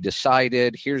what we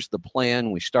decided. Here's the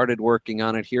plan. We started working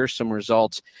on it. Here's some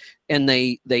results. And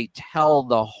they tell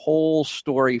the whole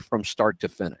story from start to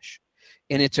finish.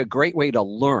 And it's a great way to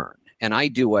learn. And I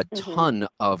do a ton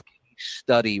of case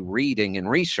study reading and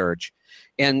research.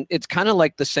 And it's kind of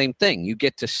like the same thing. You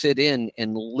get to sit in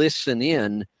and listen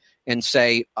in and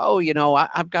say, oh,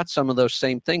 I've got some of those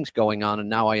same things going on, and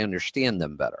now I understand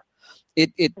them better.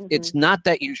 It's not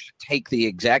that you should take the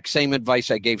exact same advice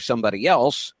I gave somebody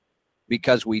else,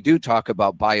 because we do talk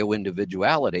about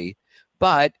bioindividuality.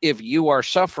 But if you are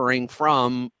suffering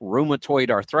from rheumatoid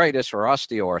arthritis or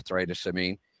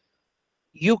osteoarthritis,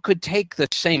 you could take the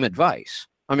same advice.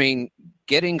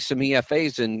 Getting some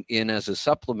EFAs in as a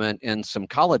supplement and some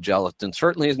collagen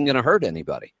certainly isn't going to hurt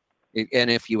anybody.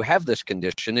 And if you have this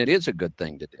condition, it is a good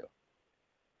thing to do.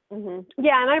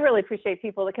 Yeah, and I really appreciate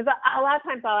people, because a lot of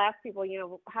times I'll ask people,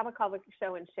 have a call with the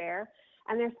show and share.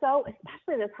 And they're so,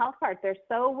 especially this health part, they're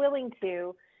so willing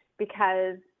to,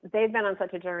 because they've been on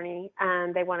such a journey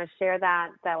and they want to share that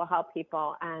will help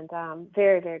people. And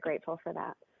very, very grateful for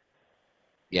that.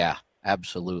 Yeah,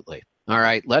 absolutely. All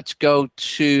right, let's go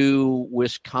to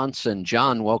Wisconsin.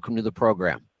 John, welcome to the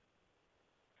program.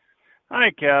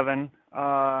 Hi, Kevin.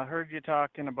 Heard you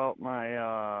talking about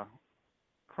my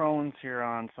Crohn's here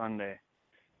on Sunday.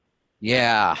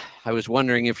 Yeah, I was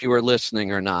wondering if you were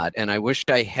listening or not, and I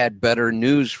wished I had better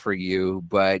news for you,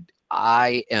 but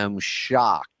I am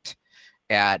shocked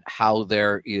at how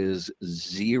there is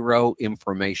zero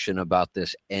information about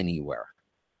this anywhere.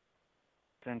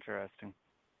 It's interesting.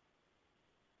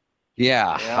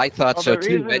 Yeah, I thought so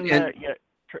too.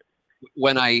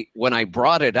 when I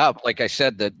brought it up, like I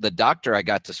said, the doctor I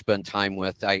got to spend time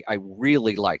with, I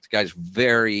really liked. The guy's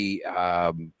very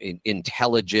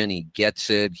intelligent. He gets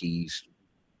it. He's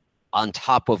on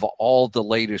top of all the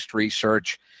latest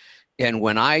research. And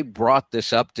when I brought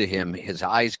this up to him, his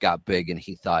eyes got big and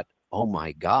he thought, oh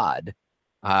my God,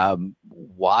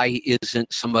 why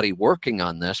isn't somebody working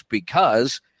on this?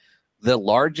 Because the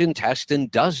large intestine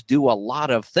does do a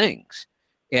lot of things.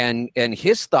 And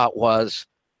his thought was,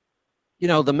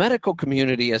 the medical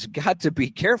community has got to be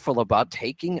careful about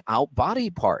taking out body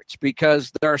parts,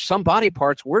 because there are some body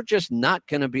parts we're just not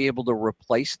going to be able to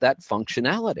replace that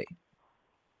functionality.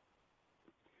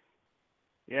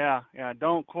 Yeah.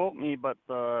 Don't quote me, but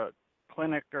the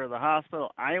clinic or the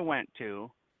hospital I went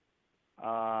to,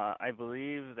 I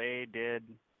believe they did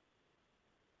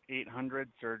 800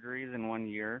 surgeries in 1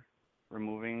 year,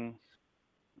 removing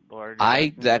the large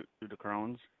intestine due to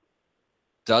Crohn's.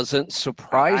 Doesn't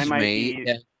surprise me.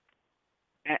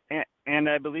 And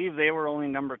I believe they were only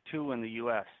number 2 in the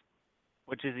U.S.,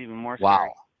 which is even more scary.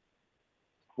 Wow.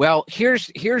 Well, here's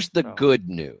the good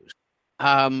news.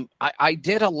 I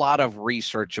did a lot of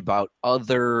research about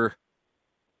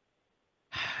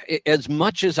as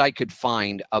much as I could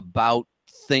find about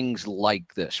things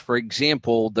like this. For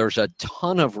example, there's a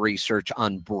ton of research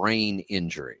on brain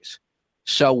injuries.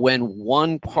 So when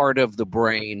one part of the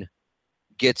brain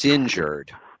gets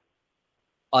injured,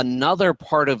 another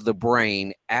part of the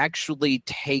brain actually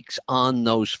takes on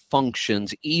those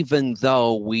functions, even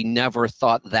though we never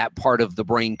thought that part of the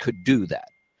brain could do that.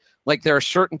 Like there are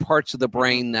certain parts of the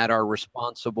brain that are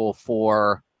responsible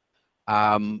for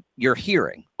your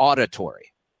hearing, auditory.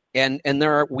 And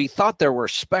we thought there were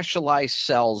specialized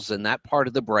cells in that part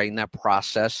of the brain that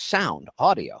process sound,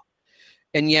 audio.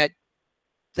 And yet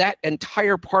that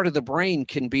entire part of the brain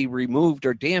can be removed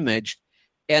or damaged,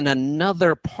 and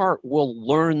another part will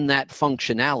learn that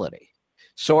functionality.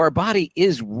 So our body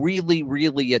is really,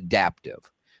 really adaptive.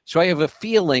 So I have a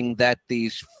feeling that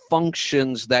these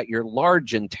functions that your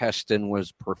large intestine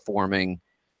was performing,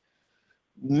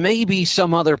 maybe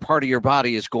some other part of your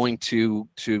body is going to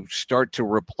start to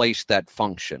replace that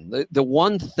function. The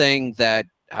one thing that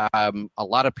a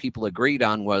lot of people agreed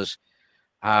on was,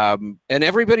 and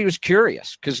everybody was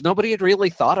curious because nobody had really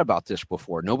thought about this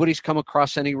before. Nobody's come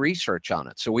across any research on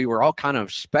it. So we were all kind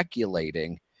of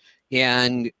speculating,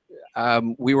 and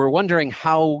we were wondering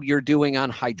how you're doing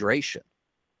on hydration.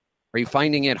 Are you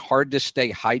finding it hard to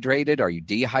stay hydrated? Are you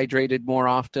dehydrated more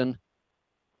often?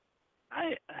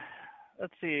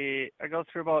 Let's see, I go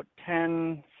through about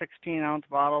 10, 16-ounce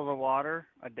bottles of water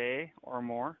a day or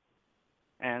more.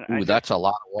 And that's a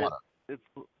lot of water.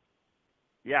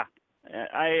 Yeah.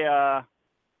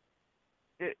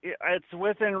 It's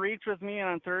within reach with me, and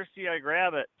I'm thirsty, I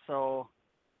grab it. So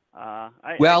and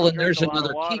there's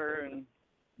another key.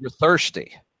 You're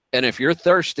thirsty. And if you're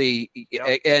thirsty,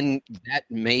 and that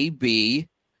may be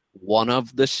one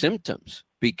of the symptoms,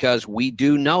 because we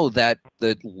do know that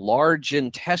the large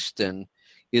intestine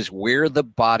is where the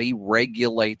body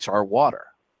regulates our water.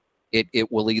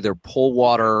 It will either pull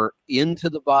water into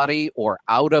the body or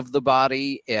out of the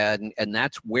body, and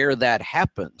that's where that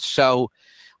happens. So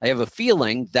I have a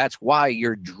feeling that's why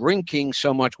you're drinking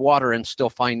so much water and still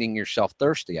finding yourself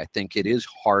thirsty. I think it is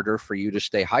harder for you to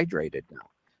stay hydrated now.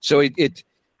 So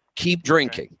keep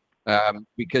drinking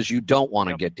because you don't want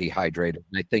to get dehydrated.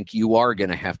 And I think you are going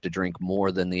to have to drink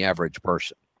more than the average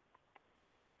person.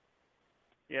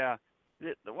 Yeah.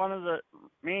 One of the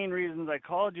main reasons I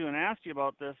called you and asked you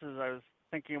about this is I was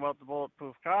thinking about the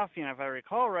bulletproof coffee, and if I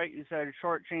recall right, you said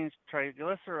short-chain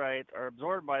triglycerides are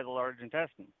absorbed by the large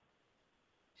intestine.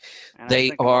 And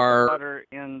they are butter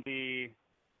in the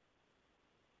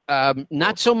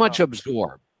not so much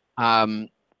absorbed.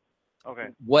 Okay.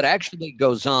 What actually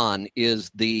goes on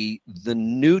is the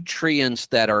nutrients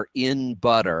that are in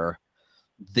butter,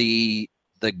 the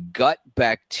gut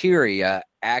bacteria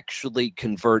actually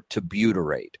convert to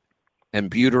butyrate. And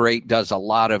butyrate does a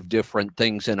lot of different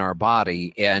things in our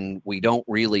body, and we don't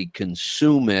really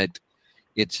consume it.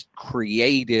 It's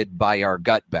created by our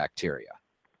gut bacteria.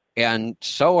 And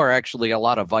so are actually a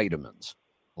lot of vitamins.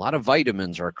 A lot of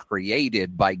vitamins are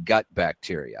created by gut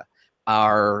bacteria.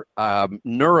 Our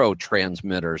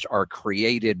neurotransmitters are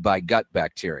created by gut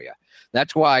bacteria.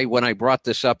 That's why when I brought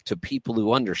this up to people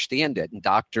who understand it, and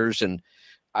doctors, and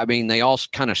I mean, they all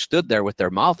kind of stood there with their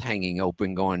mouth hanging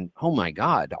open going, oh my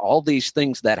God, all these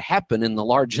things that happen in the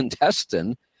large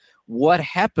intestine, what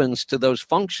happens to those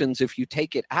functions if you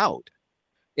take it out?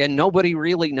 And nobody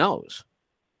really knows.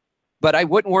 But I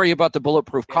wouldn't worry about the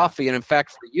bulletproof coffee. And in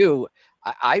fact, for you,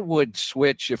 I would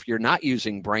switch, if you're not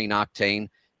using Brain Octane,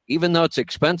 Even though it's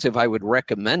expensive, I would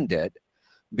recommend it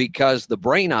because the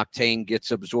brain octane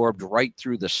gets absorbed right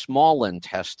through the small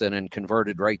intestine and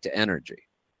converted right to energy.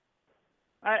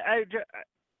 I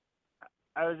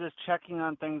was just checking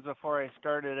on things before I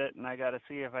started it, and I got to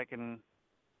see if I can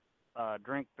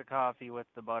drink the coffee with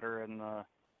the butter and the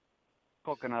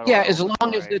coconut oil. As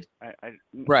long as it's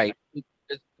right.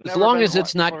 As long as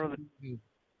it's not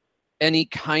any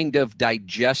kind of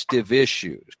digestive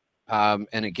issues.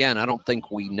 And again, I don't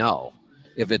think we know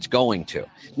if it's going to.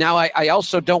 Now, I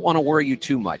also don't want to worry you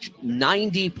too much.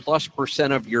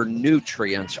 90+% of your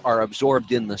nutrients are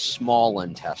absorbed in the small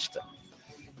intestine.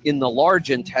 In the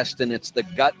large intestine, it's the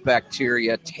gut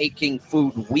bacteria taking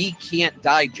food we can't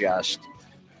digest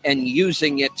and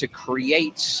using it to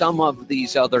create some of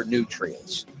these other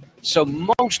nutrients. So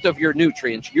most of your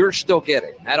nutrients you're still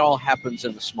getting. That all happens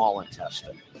in the small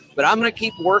intestine. But I'm going to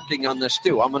keep working on this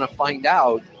too. I'm going to find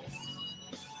out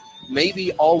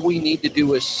maybe all we need to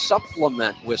do is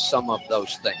supplement with some of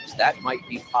those things. That might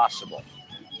be possible.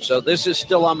 So this is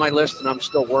still on my list, and I'm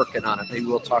still working on it. Maybe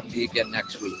we'll talk to you again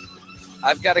next week.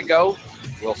 I've got to go.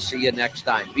 We'll see you next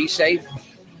time. Be safe,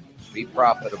 be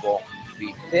profitable,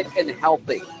 be fit and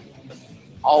healthy.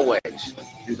 Always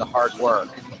do the hard work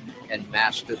and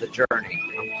master the journey.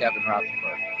 I'm Kevin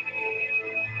Rutherford.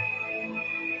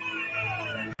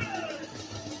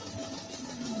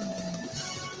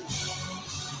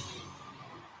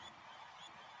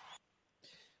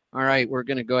 All right, we're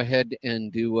going to go ahead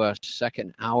and do a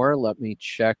second hour. Let me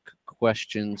check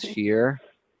questions here.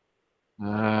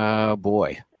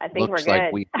 Boy. I think looks we're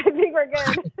like good. I think we're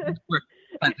good.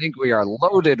 I think we are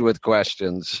loaded with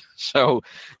questions. So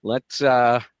let's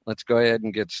go ahead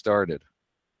and get started.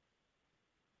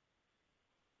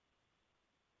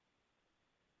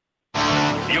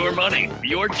 Your money,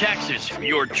 your taxes,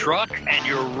 your truck, and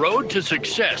your road to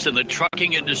success in the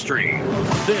trucking industry.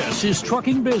 This is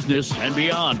Trucking Business and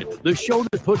Beyond, the show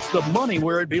that puts the money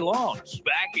where it belongs,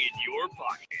 back in your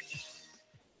pocket.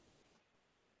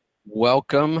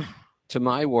 Welcome to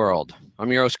my world.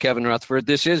 I'm your host, Kevin Rutherford.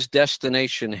 This is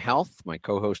Destination Health. My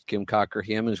co-host, Kim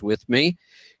Cockerham, is with me.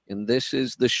 And this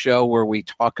is the show where we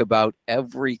talk about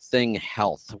everything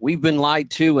health. We've been lied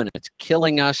to, and it's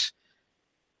killing us.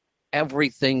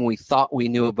 Everything we thought we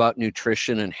knew about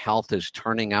nutrition and health is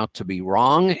turning out to be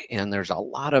wrong, and there's a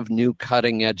lot of new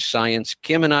cutting-edge science.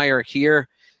 Kim and I are here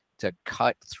to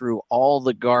cut through all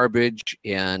the garbage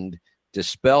and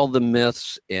dispel the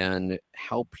myths and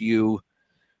help you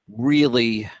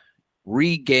really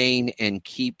regain and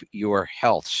keep your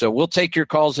health. So we'll take your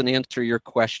calls and answer your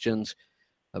questions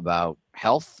about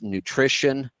health,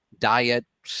 nutrition, diet,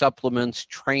 supplements,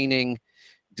 training,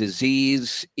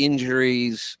 disease,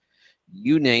 injuries,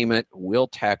 you name it, we'll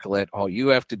tackle it. All you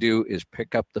have to do is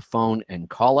pick up the phone and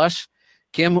call us.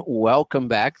 Kim, welcome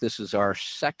back. This is our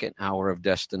second hour of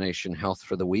Destination Health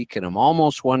for the week, and I'm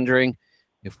almost wondering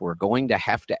if we're going to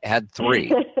have to add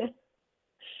 3.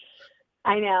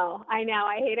 I know.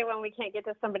 I hate it when we can't get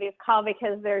to somebody's call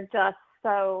because they're just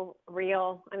so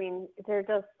real. I mean, they're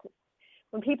just,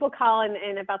 when people call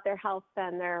in about their health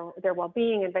and their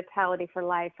well-being and vitality for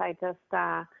life, I just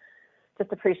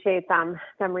appreciate them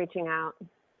reaching out.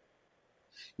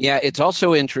 Yeah, it's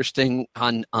also interesting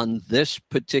on this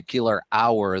particular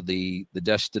hour, the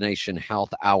Destination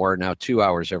Health Hour, now 2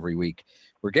 hours every week.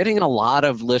 We're getting a lot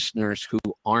of listeners who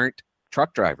aren't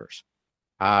truck drivers.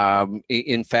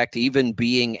 In fact, even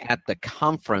being at the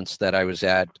conference that I was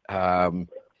at,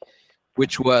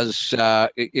 which was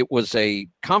it was a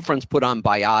conference put on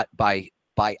by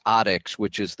Biotics,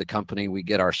 which is the company we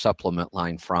get our supplement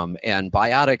line from. And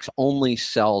Biotics only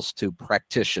sells to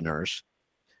practitioners,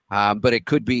 but it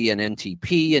could be an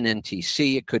NTP, an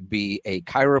NTC, it could be a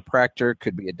chiropractor,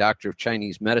 could be a doctor of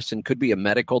Chinese medicine, could be a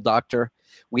medical doctor.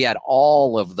 We had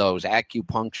all of those,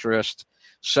 acupuncturists.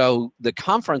 So the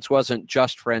conference wasn't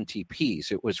just for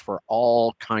NTPs, it was for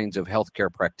all kinds of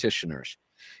healthcare practitioners.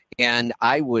 And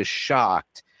I was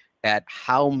shocked at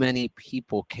how many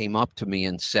people came up to me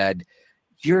and said,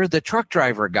 "You're the truck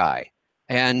driver guy."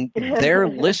 And they're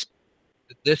listening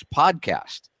to this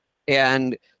podcast.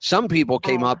 And some people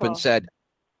came up and said,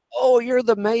 "Oh, you're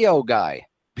the mayo guy,"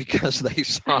 because they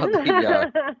saw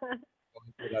the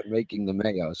making the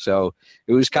mayo. So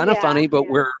it was kind of funny, but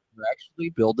we're actually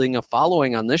building a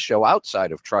following on this show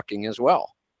outside of trucking as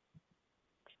well.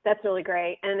 That's really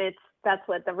great. And that's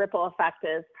what the ripple effect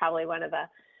is, probably one of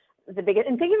the biggest,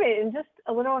 and think of it in just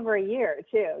a little over a year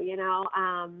too,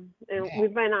 and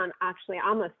we've been on actually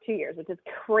almost 2 years, which is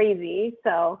crazy.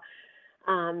 So,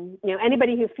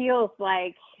 anybody who feels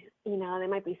like, they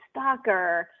might be stuck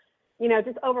or,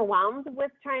 just overwhelmed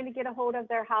with trying to get a hold of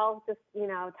their health. Just,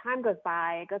 time goes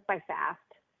by, it goes by fast.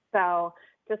 So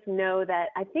just know that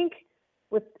I think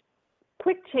with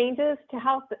quick changes to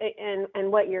health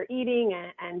and what you're eating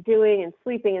and doing and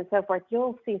sleeping and so forth,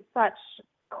 you'll see such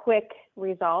quick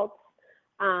results.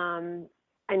 And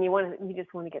you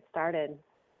just want to get started.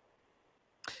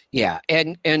 Yeah.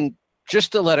 And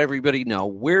just to let everybody know,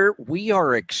 we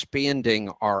are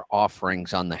expanding our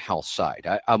offerings on the health side.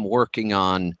 I'm working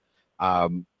on,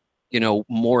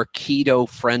 more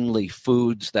keto-friendly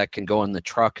foods that can go in the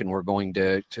truck, and we're going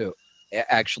to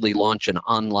actually launch an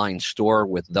online store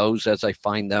with those as I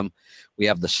find them. We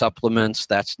have the supplements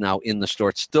that's now in the store.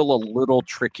 It's still a little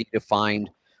tricky to find.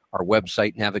 Our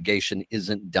website navigation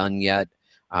isn't done yet.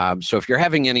 So if you're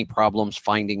having any problems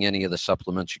finding any of the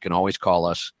supplements, you can always call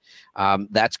us.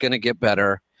 That's going to get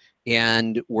better.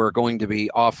 And we're going to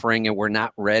be offering, and we're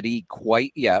not ready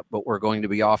quite yet, but we're going to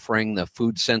be offering the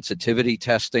food sensitivity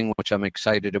testing, which I'm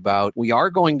excited about. We are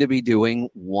going to be doing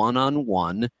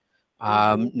one-on-one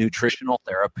nutritional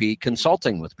therapy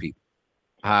consulting with people.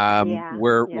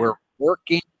 We're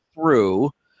working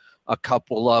through a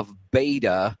couple of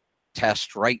beta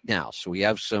tests right now. So we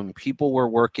have some people we're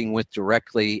working with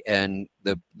directly, and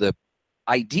the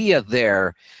idea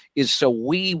there is so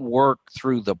we work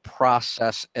through the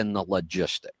process and the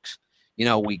logistics.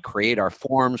 We create our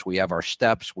forms, we have our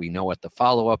steps, we know what the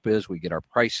follow-up is, we get our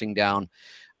pricing down.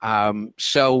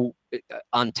 So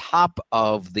on top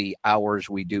of the hours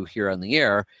we do here on the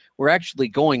air, we're actually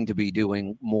going to be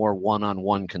doing more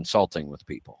one-on-one consulting with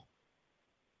people.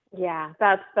 Yeah,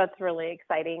 that's really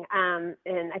exciting. And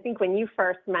I think when you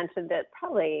first mentioned it,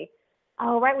 probably,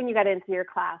 right when you got into your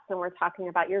class and we're talking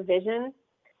about your vision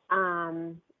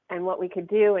and what we could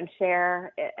do and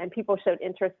share, and people showed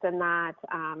interest in that,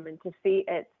 and to see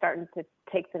it starting to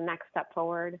take the next step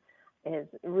forward is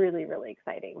really, really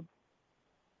exciting.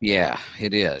 Yeah,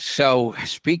 it is. So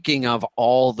speaking of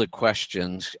all the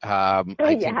questions, I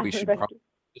think we should probably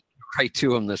get right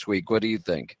to them this week. What do you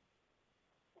think?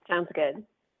 Sounds good.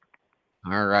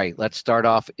 All right, let's start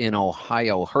off in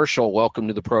Ohio. Herschel, welcome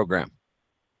to the program.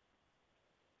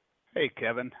 Hey,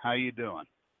 Kevin. How you doing?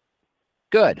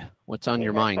 Good. What's on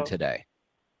your mind today?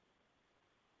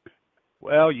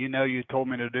 Well, you told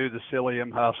me to do the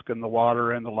psyllium husk and the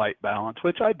water and the light balance,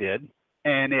 which I did,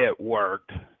 and it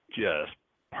worked just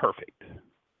perfect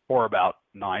for about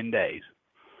 9 days.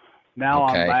 Now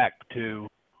I'm back to,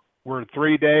 we're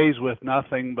 3 days with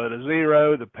nothing but a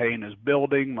 0. The pain is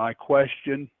building. My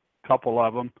question, couple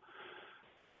of them.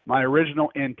 My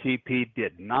original NTP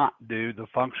did not do the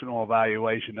functional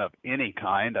evaluation of any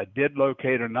kind. I did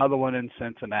locate another one in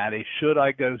Cincinnati. Should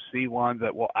I go see one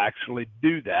that will actually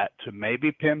do that to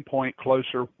maybe pinpoint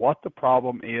closer what the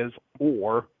problem is,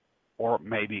 or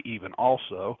maybe even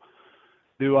also,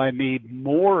 do I need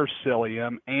more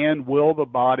psyllium, and will the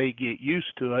body get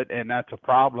used to it, and that's a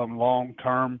problem long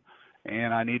term,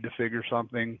 and I need to figure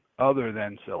something other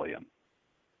than psyllium?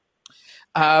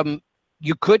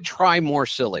 You could try more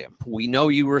psyllium. We know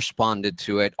you responded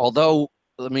to it, although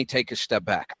let me take a step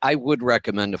back. I would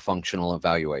recommend a functional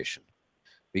evaluation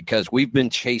because we've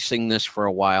been chasing this for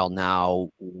a while now.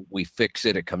 We fix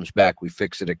it, it comes back. We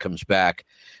fix it, it comes back.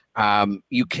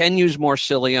 You can use more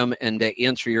psyllium, and to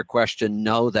answer your question,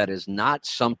 no, that is not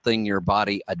something your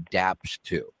body adapts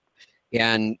to.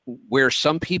 And where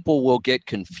some people will get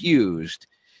confused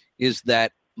is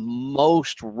that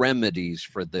most remedies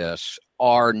for this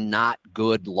are not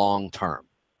good long-term.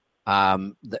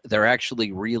 They're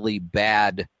actually really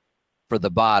bad for the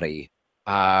body,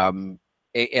 and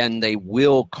they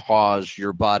will cause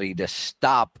your body to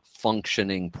stop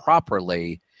functioning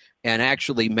properly and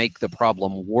actually make the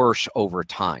problem worse over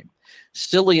time.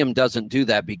 Psyllium doesn't do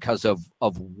that because of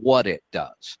what it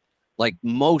does. Like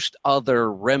most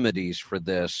other remedies for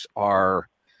this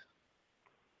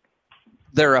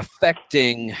they're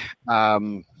affecting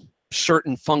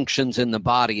certain functions in the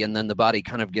body, and then the body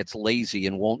kind of gets lazy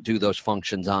and won't do those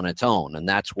functions on its own, and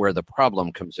that's where the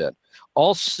problem comes in.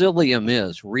 All psyllium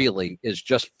is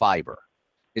just fiber.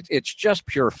 It's just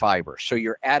pure fiber. So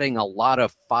you're adding a lot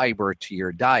of fiber to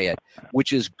your diet,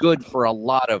 which is good for a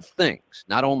lot of things.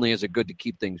 Not only is it good to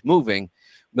keep things moving,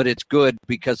 but it's good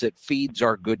because it feeds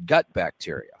our good gut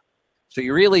bacteria. So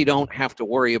you really don't have to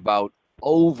worry about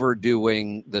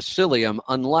overdoing the psyllium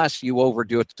unless you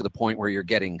overdo it to the point where you're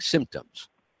getting symptoms.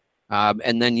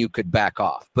 And then you could back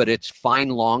off. But it's fine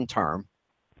long term.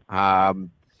 I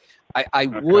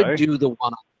would do the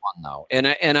one-on-one, though.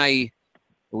 And I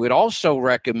would also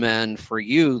recommend for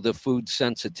you the food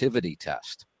sensitivity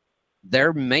test.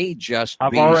 There may just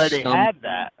I've be already had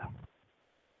that.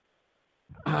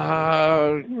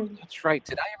 That's right.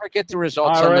 Did I ever get the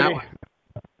results Already? on that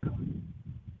one?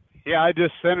 Yeah, I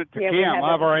just sent it to Yeah, we Kim. have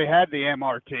I've it. already had the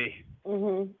MRT.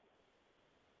 Mm-hmm.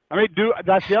 I mean,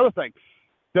 that's the other thing.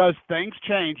 Does things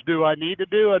change? Do I need to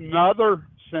do another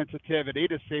sensitivity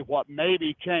to see what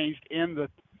maybe changed in the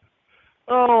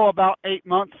about 8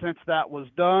 months since that was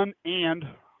done? And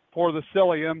for the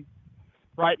psyllium,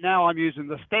 right now I'm using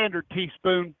the standard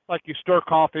teaspoon like you stir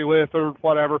coffee with or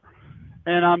whatever,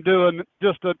 and I'm doing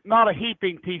just not a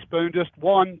heaping teaspoon, just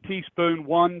 1 teaspoon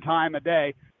 1 time a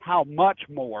day. How much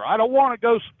more? I don't want to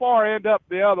go so far, end up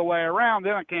the other way around,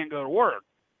 then I can't go to work.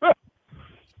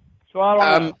 So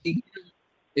I don't know.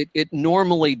 It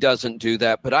normally doesn't do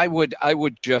that, but I would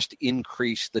just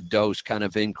increase the dose kind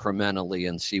of incrementally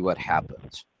and see what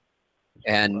happens.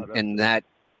 And that,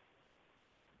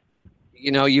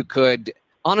 you could,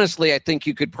 honestly, I think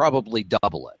you could probably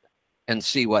double it and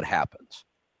see what happens.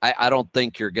 I don't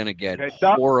think you're going to get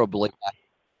horribly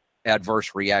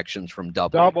adverse reactions from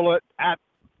doubling.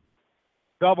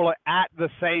 Double it at the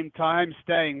same time,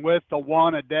 staying with the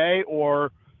 1 a day,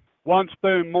 or 1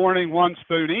 spoon morning, 1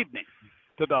 spoon evening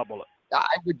to double it.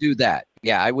 I would do that.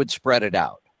 Yeah, I would spread it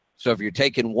out. So if you're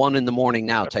taking 1 in the morning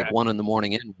now, take 1 in the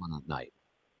morning and 1 at night.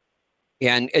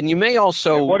 And you may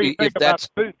also, and what do you think about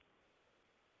food?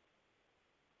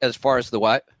 As far as the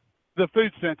what? The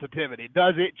food sensitivity.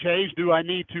 Does it change? Do I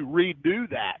need to redo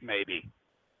that maybe?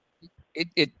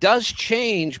 It does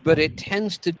change, but it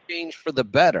tends to change for the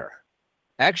better.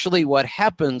 Actually, what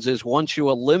happens is once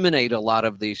you eliminate a lot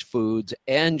of these foods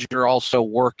and you're also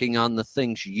working on the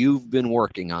things you've been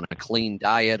working on, a clean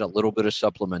diet, a little bit of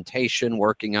supplementation,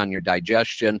 working on your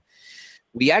digestion,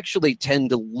 we actually tend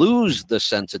to lose the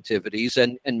sensitivities,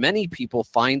 and many people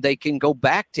find they can go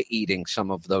back to eating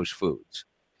some of those foods.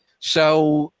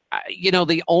 So,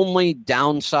 the only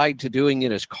downside to doing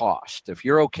it is cost. If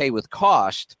you're okay with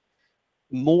cost,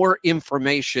 more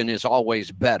information is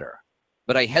always better.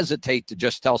 But I hesitate to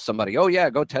just tell somebody, oh, yeah,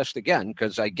 go test again,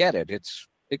 because I get it.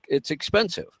 It's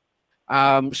expensive.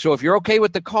 So if you're okay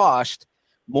with the cost,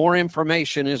 more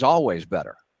information is always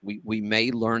better. We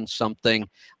may learn something.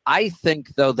 I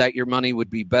think, though, that your money would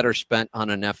be better spent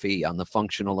on an FE, on the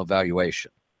functional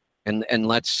evaluation. And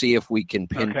let's see if we can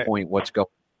pinpoint what's going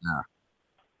on there.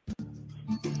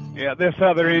 Yeah, this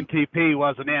other NTP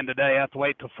wasn't in today. I have to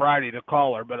wait till Friday to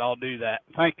call her, but I'll do that.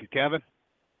 Thank you, Kevin.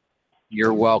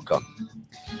 You're welcome.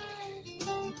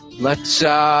 Let's,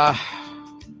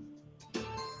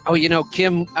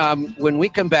 Kim, when we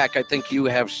come back, I think you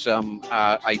have some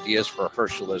ideas for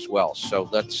Herschel as well. So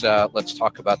let's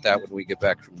talk about that when we get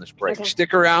back from this break. Okay.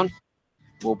 Stick around.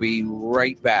 We'll be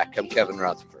right back. I'm Kevin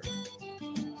Rutherford.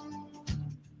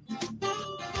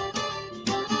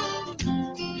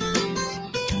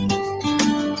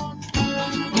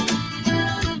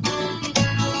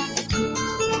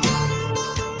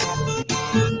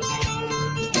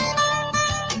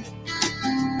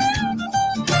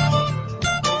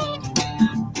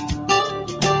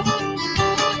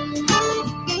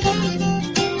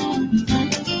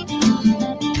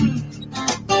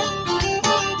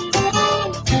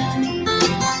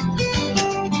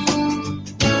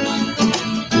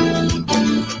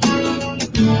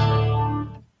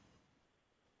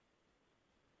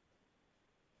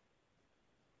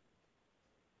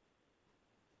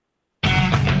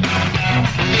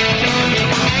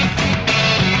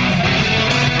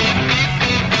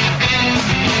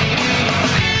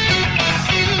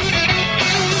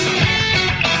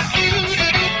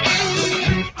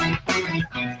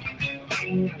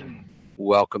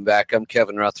 Welcome back. I'm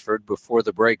Kevin Rutherford. Before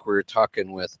the break, we were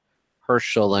talking with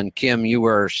Herschel, and Kim, you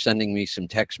were sending me some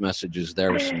text messages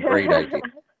there with some great ideas.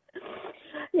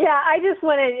 Yeah, I just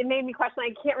wanted, it made me question.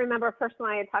 I can't remember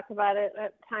personally, I had talked about it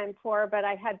at time 4, but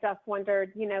I had just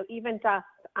wondered, even just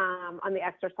on the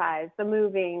exercise, the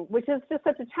moving, which is just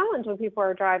such a challenge when people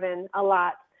are driving a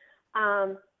lot.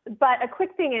 But a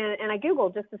quick thing, and I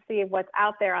Googled just to see what's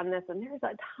out there on this, and there's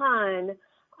a ton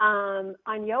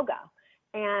on yoga.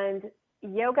 And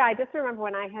yoga, I just remember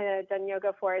when I had done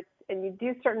yoga for it, and you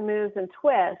do certain moves and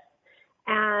twists.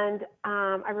 And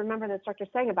I remember the instructor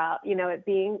saying about, it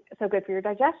being so good for your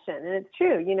digestion. And it's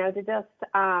true, to just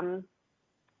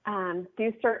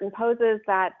do certain poses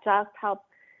that just help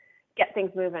get things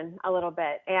moving a little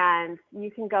bit. And you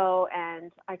can go,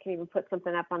 and I can even put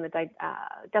something up on the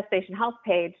Destination Health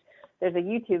page. There's a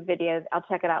YouTube video. I'll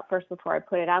check it out first before I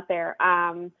put it out there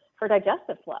for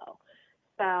digestive flow.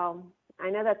 So I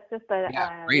know that's just a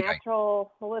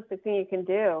natural, holistic thing you can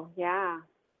do. Yeah.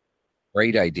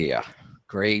 Great idea.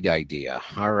 Great idea.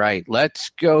 All right. Let's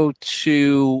go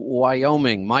to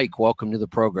Wyoming. Mike, welcome to the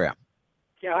program.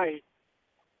 Yeah, hi.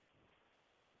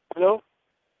 Hello?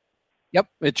 Yep,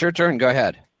 it's your turn. Go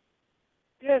ahead.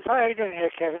 Yes, hi, how you doing here,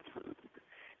 Kevin?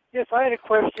 Yes, I had a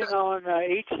question on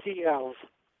HCLs.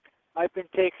 I've been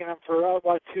taking them for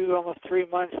about almost 3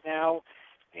 months now,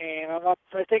 and I'm up,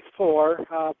 I take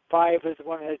 4. 5 is the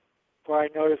one where I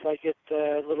notice I get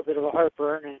a little bit of a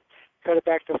heartburn and cut it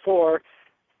back to 4.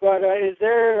 But is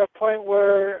there a point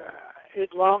where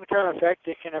it's long-term effect,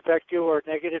 it can affect you or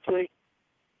negatively?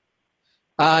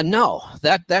 No,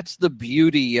 that's the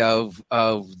beauty of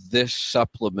this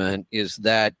supplement, is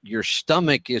that your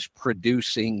stomach is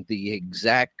producing the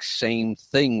exact same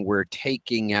thing we're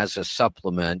taking as a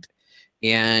supplement,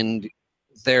 and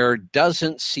there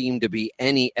doesn't seem to be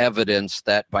any evidence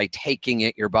that by taking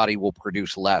it your body will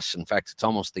produce less. In fact, it's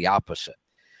almost the opposite.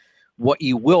 What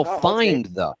you will find,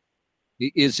 though,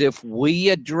 is if we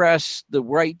address the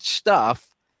right stuff,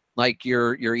 like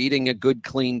you're eating a good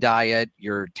clean diet,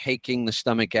 you're taking the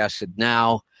stomach acid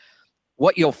now,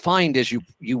 what you'll find is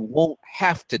you won't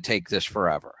have to take this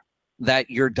forever, that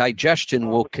your digestion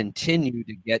will continue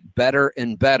to get better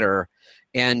and better,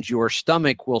 and your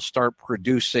stomach will start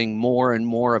producing more and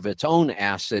more of its own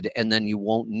acid, and then you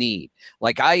won't need.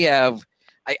 Like I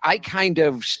kind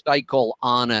of cycle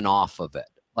on and off of it.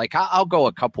 Like I'll go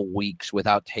a couple weeks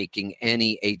without taking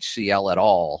any HCL at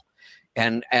all,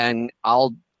 and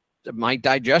my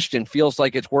digestion feels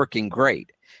like it's working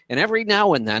great. And every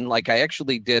now and then, like I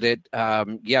actually did it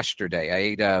yesterday, I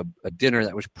ate a dinner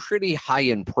that was pretty high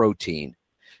in protein.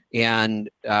 And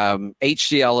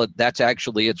HCL, that's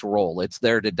actually its role. It's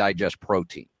there to digest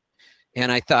protein.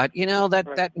 And I thought,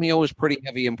 that meal was pretty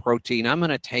heavy in protein. I'm going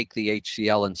to take the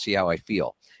HCL and see how I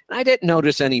feel. And I didn't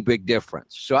notice any big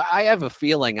difference. So I have a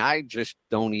feeling I just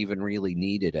don't even really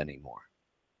need it anymore.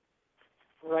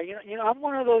 Right. I'm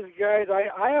one of those guys,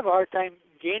 I have a hard time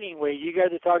gaining weight. You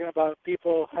guys are talking about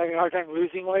people having a hard time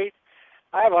losing weight.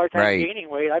 I have a hard time gaining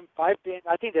weight. I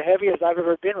think the heaviest I've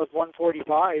ever been was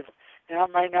 145, and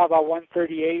I'm right now about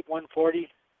 138, 140.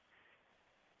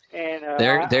 And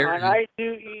and I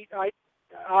do eat.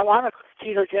 I'm on a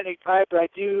ketogenic type, but I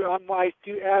do add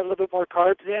a little bit more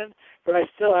carbs in, but I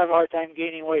still have a hard time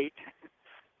gaining weight.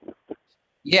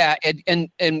 Yeah, and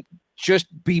just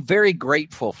be very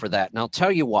grateful for that. And I'll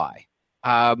tell you why.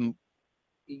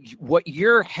 What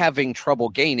you're having trouble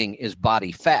gaining is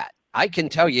body fat. I can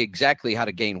tell you exactly how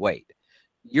to gain weight.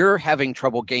 You're having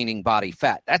trouble gaining body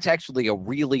fat. That's actually a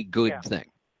really good thing.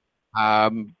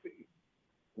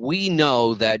 We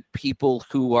know that people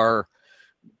who are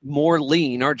more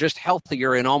lean are just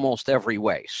healthier in almost every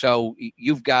way. So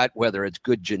you've got, whether it's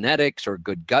good genetics or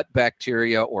good gut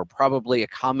bacteria or probably a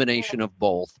combination of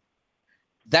both,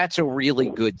 that's a really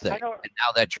good thing. And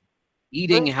now that you're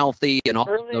eating healthy and all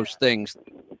of those things,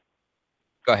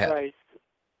 go ahead. Right.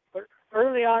 But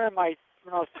early on when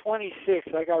I was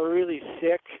 26, I got really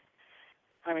sick.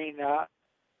 I mean, I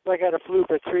had a flu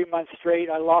for 3 months straight.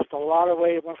 I lost a lot of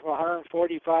weight. It went from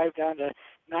 145 down to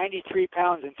 93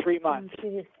 pounds in 3 months.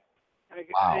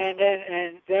 Wow. And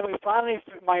then we finally,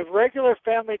 my regular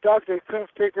family doctor couldn't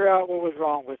figure out what was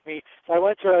wrong with me. So I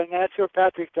went to a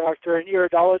naturopathic doctor, an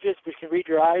iridologist, which can read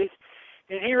your eyes.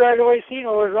 And he right away seen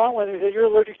what was wrong with me. He said, "You're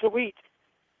allergic to wheat.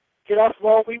 Get off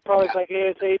all wheat products like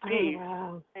ASAP." Oh,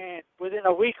 wow. And within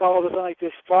a week, all of a sudden, like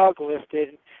this fog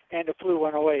lifted and the flu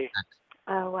went away.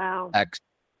 Oh, wow. Excellent.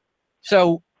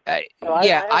 So, I think I'm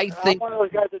one of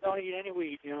those guys that don't eat any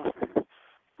wheat,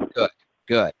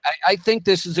 Good. I think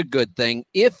this is a good thing.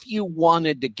 If you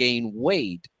wanted to gain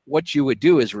weight, what you would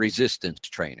do is resistance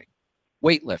training,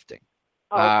 weightlifting,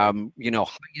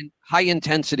 high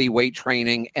intensity weight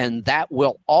training, and that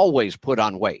will always put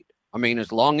on weight. I mean,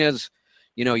 as long as,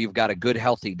 you've got a good,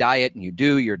 healthy diet and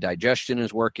your digestion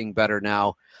is working better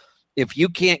now. If you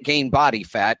can't gain body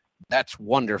fat, that's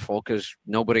wonderful, because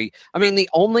the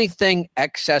only thing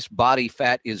excess body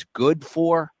fat is good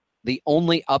for, the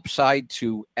only upside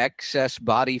to excess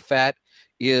body fat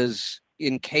is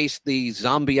in case the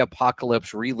zombie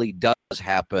apocalypse really does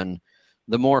happen,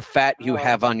 the more fat you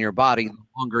have on your body, the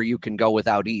longer you can go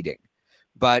without eating.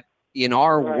 But in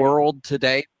our world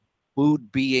today,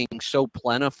 food being so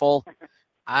plentiful,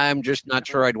 I'm just not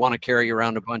sure I'd want to carry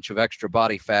around a bunch of extra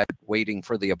body fat waiting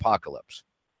for the apocalypse.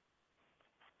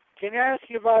 Can I ask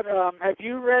you about, have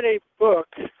you read a book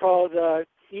called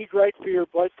Eat Right for Your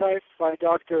Blood Type by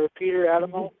Dr. Peter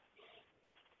Adamo?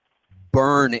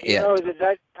 Burn it. Burn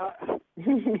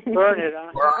it,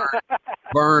 huh?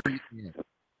 Burn it.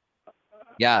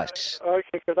 Yes. Okay,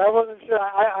 because I wasn't sure.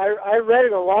 I read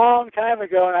it a long time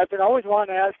ago, and I've been always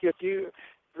wanting to ask you if you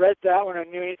read that one or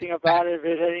knew anything about it, if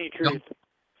it had any truth.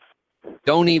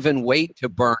 Don't even wait to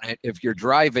burn it. If you're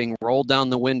driving, roll down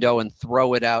the window and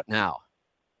throw it out now.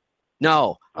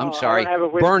 No, I'm sorry. I don't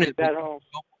have a Burn witness it. at home.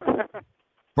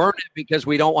 Burn it because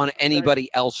we don't want anybody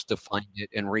else to find it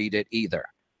and read it either.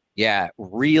 Yeah,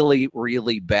 really,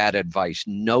 really bad advice.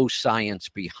 No science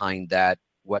behind that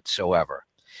whatsoever.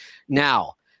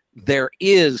 Now, there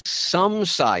is some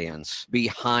science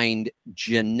behind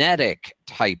genetic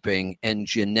typing and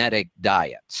genetic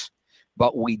diets,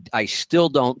 but I still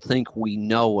don't think we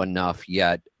know enough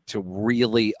yet to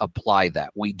really apply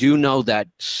that. We do know that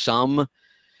some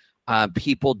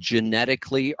people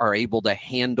genetically are able to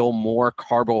handle more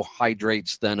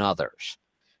carbohydrates than others.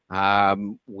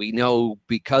 We know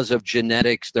because of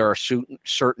genetics, there are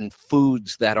certain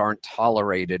foods that aren't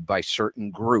tolerated by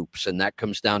certain groups, and that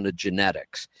comes down to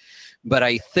genetics. But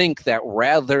I think that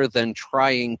rather than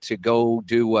trying to go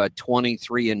do a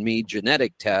 23andMe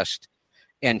genetic test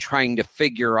and trying to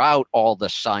figure out all the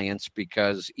science,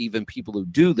 because even people who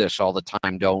do this all the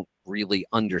time don't really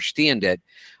understand it,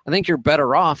 I think you're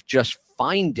better off just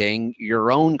finding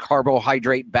your own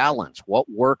carbohydrate balance, what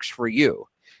works for you,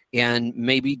 and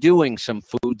maybe doing some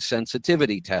food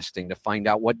sensitivity testing to find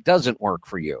out what doesn't work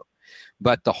for you.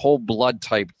 But the whole blood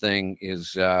type thing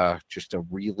is just a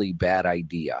really bad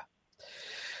idea.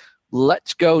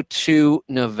 Let's go to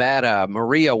Nevada.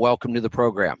 Maria, welcome to the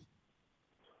program.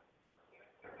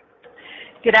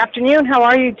 Good afternoon. How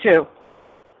are you two?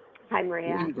 Hi,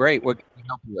 Maria. Doing great. What can we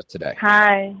help you with today?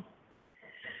 Hi.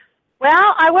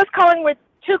 Well, I was calling with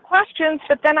two questions,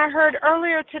 but then I heard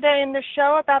earlier today in the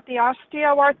show about the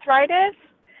osteoarthritis.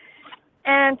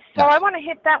 And so I want to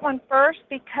hit that one first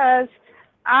because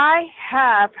I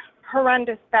have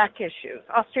horrendous back issues,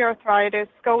 osteoarthritis,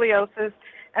 scoliosis,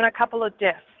 and a couple of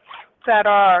discs that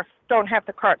don't have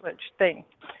the cartilage thing.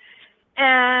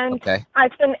 And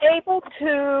I've been able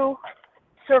to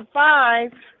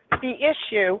survive the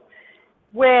issue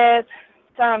with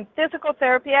some physical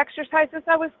therapy exercises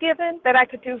I was given that I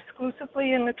could do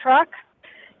exclusively in the truck,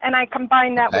 and I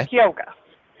combine that with yoga.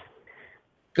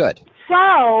 Good.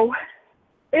 So,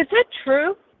 is it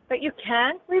true that you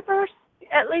can reverse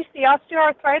at least the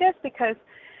osteoarthritis? Because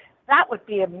that would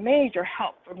be a major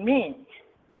help for me.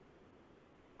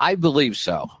 I believe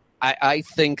so. I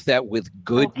think that with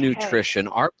good nutrition,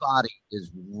 our body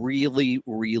is really,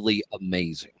 really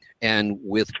amazing. And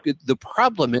the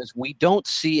problem is we don't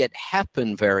see it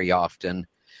happen very often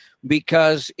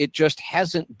because it just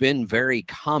hasn't been very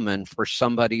common for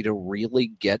somebody to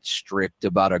really get strict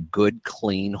about a good,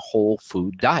 clean, whole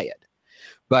food diet.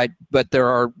 But there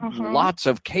are lots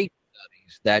of case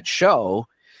studies that show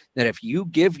that if you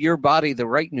give your body the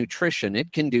right nutrition,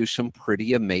 it can do some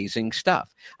pretty amazing stuff.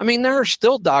 I mean, there are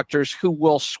still doctors who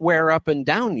will swear up and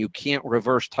down you can't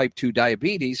reverse type 2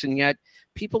 diabetes, and yet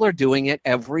people are doing it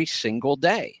every single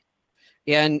day.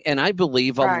 And I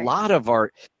believe a lot of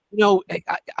our,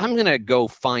 I'm going to go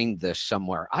find this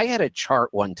somewhere. I had a chart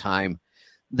one time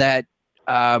that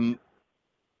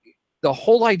the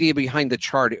whole idea behind the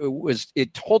chart,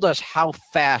 it told us how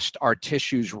fast our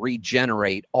tissues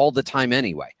regenerate all the time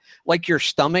anyway. Like your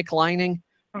stomach lining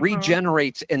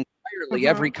regenerates entirely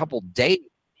every couple days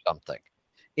or something.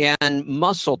 And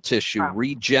muscle tissue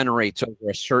regenerates over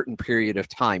a certain period of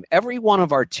time. Every one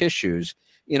of our tissues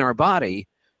in our body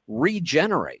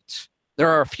regenerates. There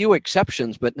are a few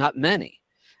exceptions, but not many.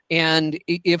 And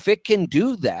if it can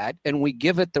do that and we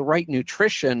give it the right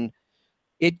nutrition,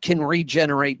 it can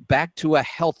regenerate back to a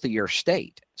healthier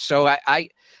state. So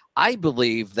I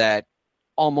believe that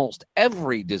almost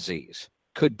every disease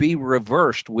could be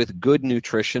reversed with good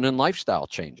nutrition and lifestyle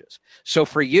changes. So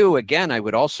for you, again, I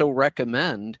would also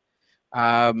recommend,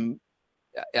 the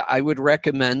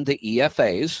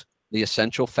EFAs, the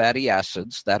essential fatty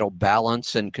acids, that'll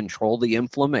balance and control the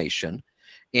inflammation,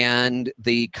 and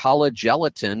the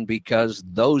collagen, because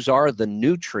those are the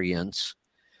nutrients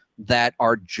that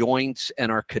our joints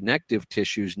and our connective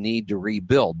tissues need to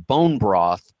rebuild. Bone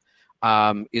broth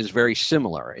is very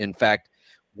similar. In fact,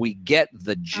 we get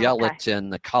the gelatin,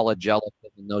 the collagen,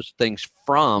 and those things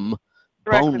from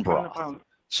bone broth.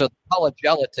 So the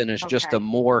collagen is just a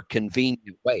more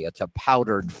convenient way. It's a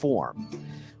powdered form.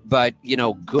 But,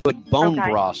 good bone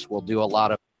broths will do a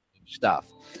lot of stuff.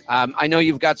 I know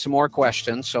you've got some more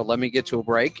questions, so let me get to a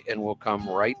break, and we'll come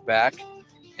right back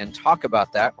and talk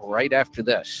about that right after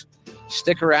this.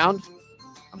 Stick around.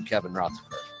 I'm Kevin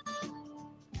Rutherford.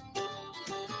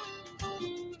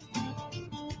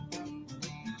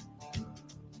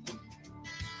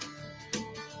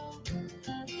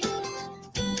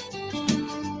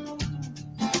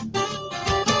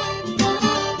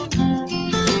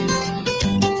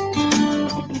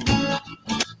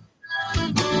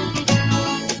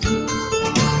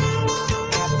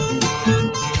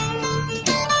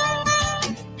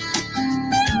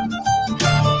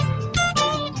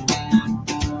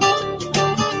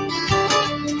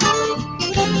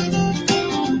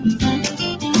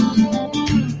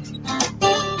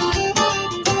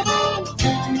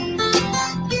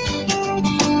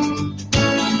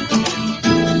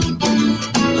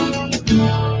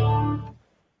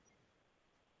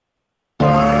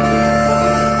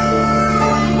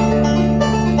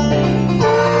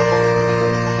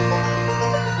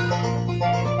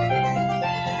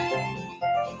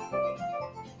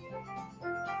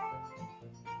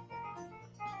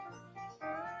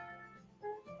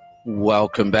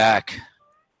 Welcome back.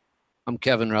 I'm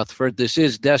Kevin Rutherford. This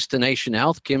is Destination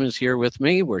Health. Kim is here with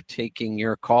me. We're taking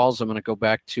your calls. I'm going to go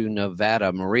back to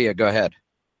Nevada. Maria, go ahead.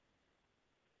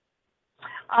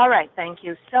 All right, thank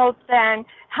you. So then,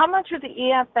 how much of the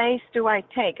EFAs do I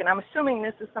take? And I'm assuming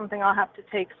this is something I'll have to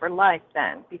take for life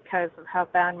then because of how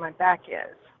bad my back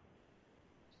is.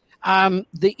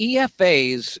 The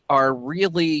EFAs are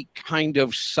really kind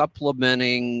of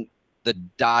supplementing the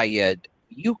diet.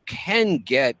 You can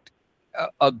get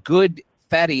a good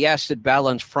fatty acid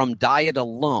balance from diet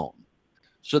alone.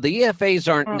 So the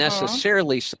EFAs aren't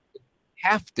necessarily something you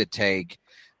have to take.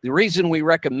 The reason we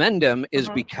recommend them is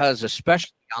because,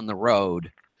 especially on the road,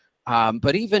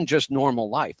 but even just normal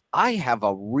life, I have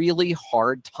a really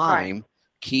hard time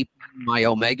keeping my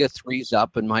omega-3s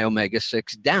up and my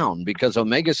omega-6 down because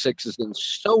omega-6 is in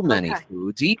so many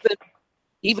foods,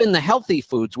 even the healthy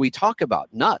foods we talk about,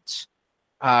 nuts,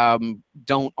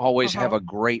 don't always have a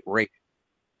great rate.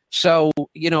 So,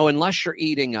 unless you're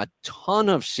eating a ton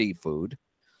of seafood,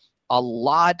 a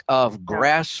lot of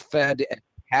grass-fed and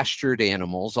pastured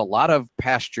animals, a lot of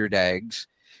pastured eggs,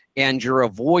 and you're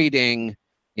avoiding,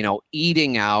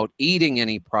 eating out, eating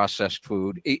any processed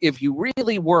food. If you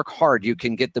really work hard, you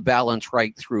can get the balance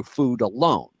right through food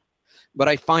alone. But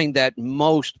I find that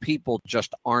most people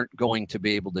just aren't going to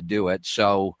be able to do it.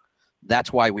 So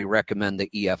that's why we recommend the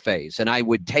EFAs. And I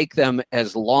would take them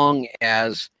as long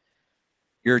as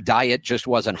your diet just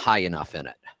wasn't high enough in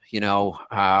it,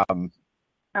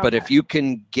 But if you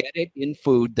can get it in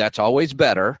food, that's always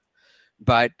better.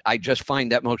 But I just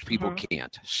find that most people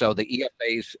can't. So the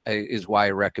EFAs is why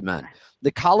I recommend.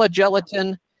 The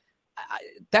collagen,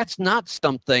 that's not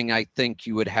something I think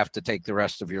you would have to take the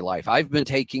rest of your life. I've been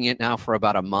taking it now for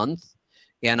about a month,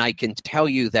 and I can tell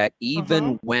you that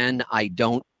even when I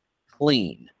don't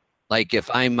clean, like if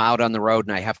I'm out on the road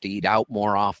and I have to eat out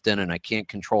more often and I can't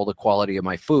control the quality of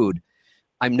my food,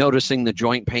 I'm noticing the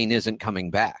joint pain isn't coming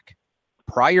back.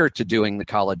 Prior to doing the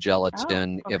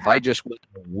collagen, if I just went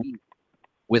a week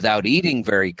without eating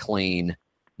very clean,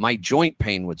 my joint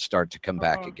pain would start to come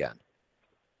back again.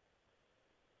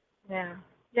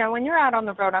 Yeah, when you're out on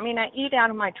the road, I eat out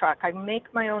of my truck. I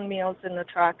make my own meals in the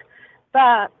truck.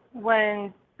 But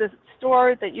when the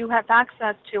store that you have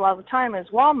access to all the time is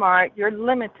Walmart, you're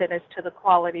limited as to the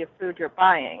quality of food you're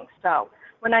buying. So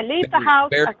when I leave the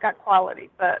house, I've got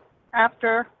quality. But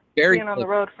after being on the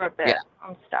road for a bit,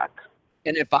 I'm stuck.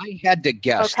 And if I had to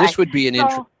guess, this would be an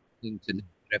interesting thing to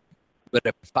know. But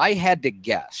if I had to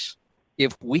guess,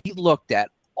 if we looked at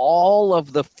all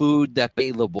of the food that's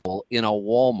available in a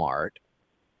Walmart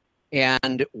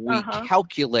and we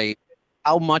calculate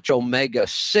how much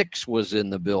omega-6 was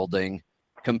in the building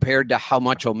compared to how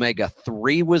much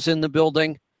omega-3 was in the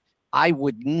building, I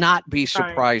would not be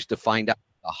surprised to find out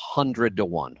 100 to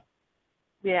 1.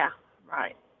 Yeah,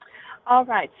 right. All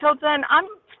right. So then I'm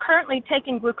currently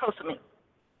taking glucosamine.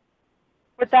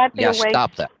 Would that be a waste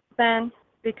stop that. then?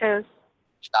 Because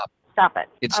stop it.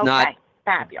 It's not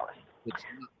fabulous.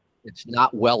 It's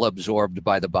not well absorbed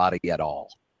by the body at all.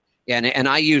 And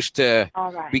I used to,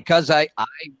 because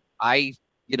I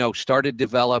started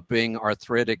developing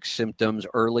arthritic symptoms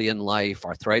early in life.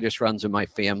 Arthritis runs in my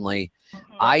family.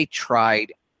 I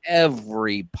tried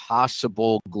every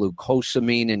possible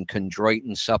glucosamine and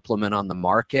chondroitin supplement on the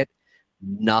market.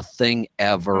 Nothing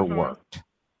ever worked.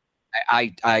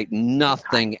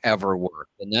 Nothing ever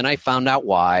worked. And then I found out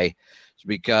why. It's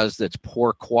because it's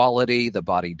poor quality. The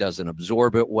body doesn't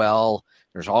absorb it well.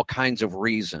 There's all kinds of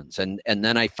reasons. And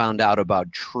then I found out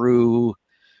about true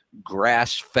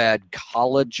grass-fed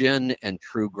collagen and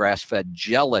true grass-fed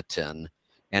gelatin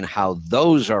and how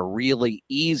those are really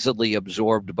easily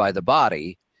absorbed by the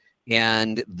body.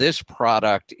 And this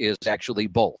product is actually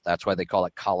both. That's why they call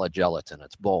it collagen.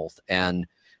 It's both. And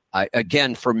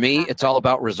again, for me, it's all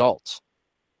about results.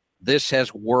 This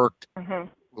has worked.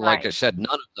 Like I said,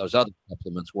 none of those other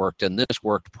supplements worked, and this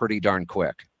worked pretty darn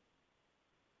quick.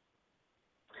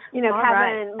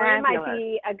 Kevin, Maria might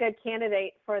be a good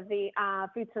candidate for the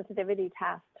food sensitivity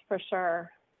test for sure.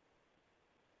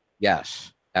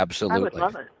 Yes, absolutely. I would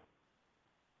love it.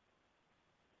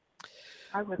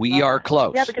 We are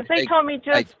close. Yeah, because they told me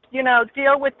just,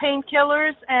 deal with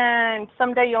painkillers and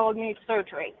someday you'll need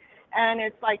surgery. And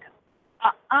it's like,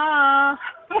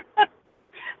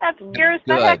 that scares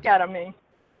the heck out of me.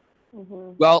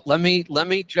 Well, let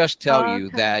me just tell you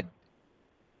that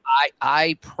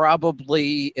I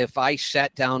probably, if I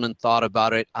sat down and thought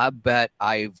about it, I bet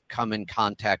I've come in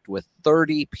contact with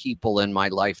 30 people in my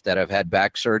life that have had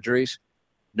back surgeries.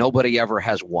 Nobody ever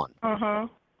has one.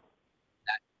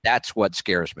 That's what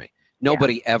scares me.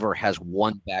 Nobody ever has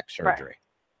one back surgery.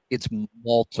 it's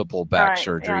multiple back Right.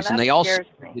 surgeries, Yeah, and that they all scares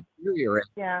me. deteriorate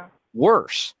Yeah.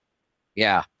 worse.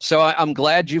 Yeah. So I'm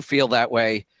glad you feel that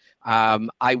way.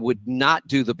 I would not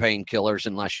do the painkillers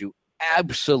unless you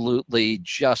absolutely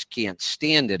just can't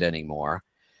stand it anymore.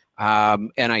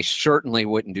 And I certainly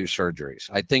wouldn't do surgeries.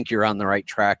 I think you're on the right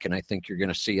track, and I think you're going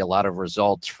to see a lot of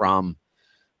results from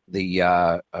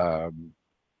the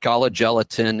collagen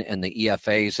gelatin and the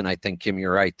EFAs. And I think, Kim,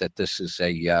 you're right that this is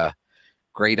a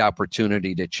great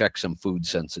opportunity to check some food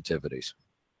sensitivities.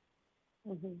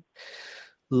 Mm-hmm.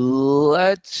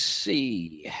 Let's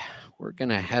see. We're going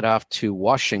to head off to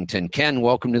Washington. Ken,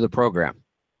 welcome to the program.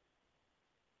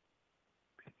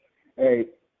 Hey,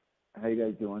 how you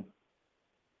guys doing?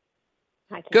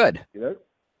 Hi, Ken. Good. You there?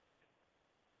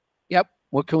 Yep.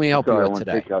 What can we help Sorry, you I with want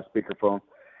today? to take you off speakerphone.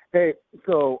 Hey,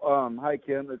 so hi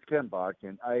Kim, it's Ken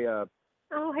Botkin.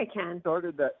 Oh, hey, Ken.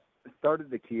 started the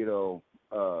keto.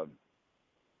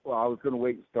 Well, I was going to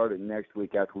wait and start it next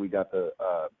week after we got the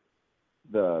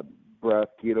breath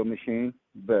keto machine,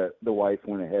 but the wife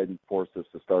went ahead and forced us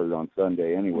to start it on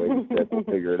Sunday anyway. She said we'll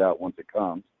figure it out once it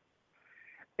comes.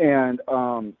 And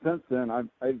since then, I've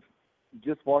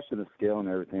just watching the scale and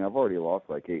everything. I've already lost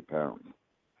like 8 pounds,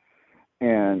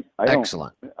 and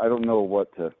Excellent. I don't know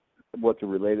what to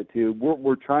relate it to.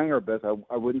 We're trying our best.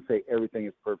 I wouldn't say everything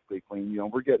is perfectly clean. You know,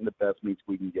 we're getting the best meats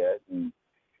we can get and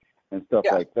stuff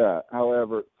like that.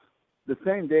 However, the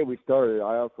same day we started,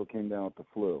 I also came down with the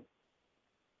flu.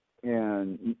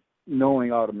 And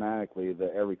knowing automatically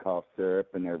that every cough syrup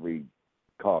and every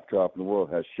cough drop in the world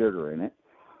has sugar in it,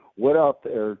 what out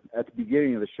there at the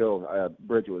beginning of the show,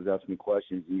 Bridget was asking me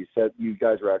questions, and you said you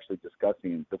guys were actually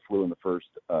discussing the flu in the first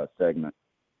segment.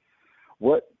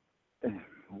 What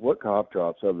cough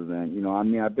drops other than, you know, I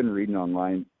mean, I've been reading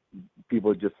online,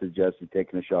 people just suggested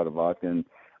taking a shot of vodka, and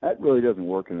that really doesn't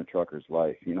work in a trucker's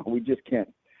life. You know, we just can't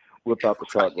whip out the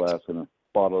shot glass and a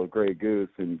bottle of Grey Goose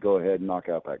and go ahead and knock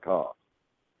out that cough.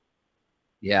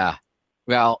 Yeah.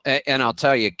 Well, and I'll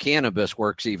tell you, cannabis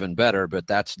works even better, but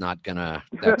that's not not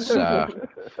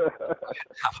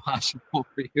possible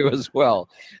for you as well.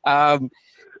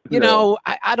 You know,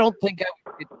 I don't think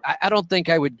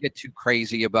I would get too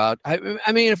crazy about.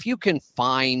 I mean, if you can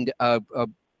find a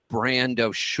brand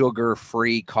of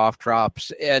sugar-free cough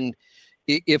drops, and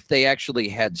if they actually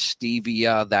had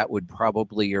stevia, that would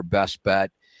probably your best bet.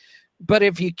 But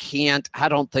if you can't, I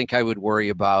don't think I would worry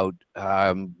about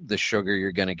the sugar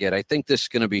you're going to get. I think this is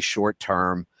going to be short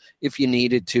term. If you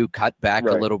needed to, cut back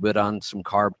a little bit on some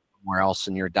carbs somewhere else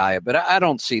in your diet. But I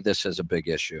don't see this as a big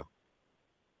issue.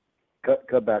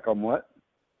 Cut back on what?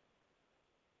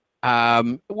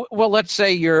 Well, let's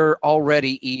say you're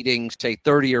already eating, say,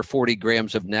 30 or 40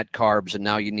 grams of net carbs, and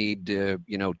now you need to,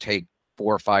 take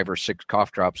 4 or 5 or 6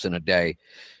 cough drops in a day.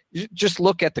 Just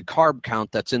look at the carb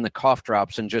count that's in the cough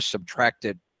drops and just subtract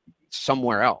it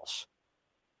somewhere else.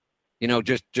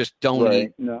 Just don't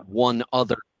eat one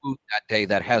other food that day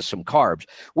that has some carbs.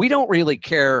 We don't really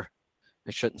care.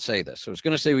 I shouldn't say this. I was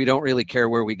going to say we don't really care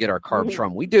where we get our carbs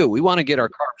from. We do. We want to get our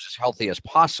carbs as healthy as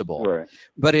possible. Right.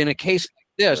 But in a case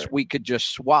like this, we could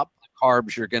just swap the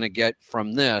carbs you're going to get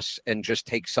from this and just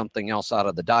take something else out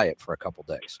of the diet for a couple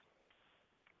days.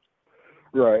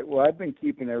 Right. Well, I've been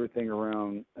keeping everything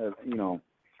around, 85%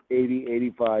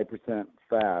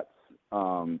 fats,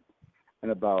 and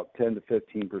about 10 to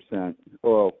 15%,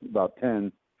 well, about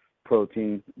 10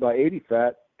 protein, about 80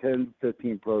 fat, 10 to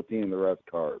 15 protein, and the rest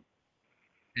carb.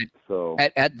 So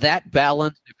at that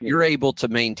balance, if you're able to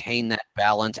maintain that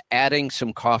balance, adding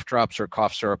some cough drops or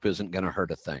cough syrup isn't going to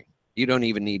hurt a thing. You don't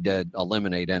even need to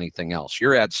eliminate anything else.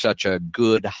 You're at such a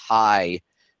good high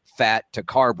fat to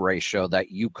carb ratio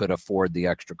that you could afford the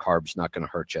extra carbs. Not going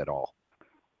to hurt you at all.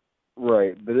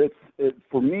 Right, but it's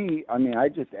for me. I mean, I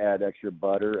just add extra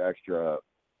butter, extra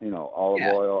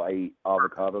olive oil. I eat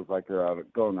avocados like they're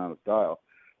going out of style.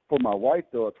 For my wife,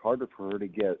 though, it's harder for her to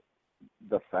get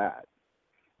the fat.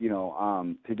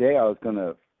 Today I was going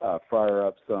to fire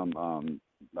up some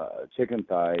chicken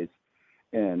thighs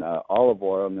in olive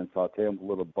oil and then saute them with a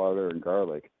little butter and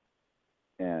garlic.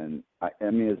 And I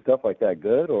mean, is stuff like that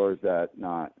good, or is that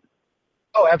not?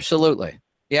 Oh, absolutely.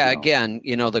 Yeah. Again,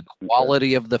 the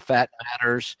quality of the fat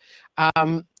matters.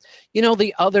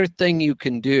 The other thing you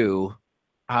can do,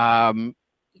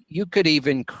 you could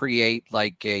even create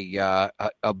like a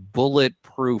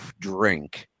bulletproof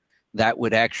drink that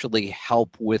would actually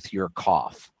help with your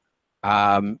cough.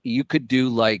 You could do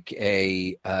like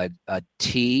a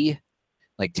tea,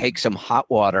 like take some hot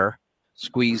water,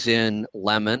 squeeze in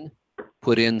lemon,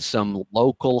 put in some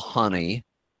local honey,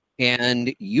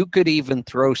 and you could even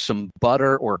throw some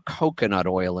butter or coconut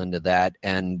oil into that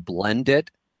and blend it.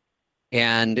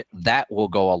 And that will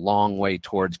go a long way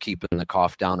towards keeping the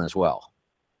cough down as well.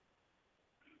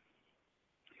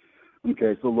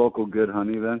 Okay, so local good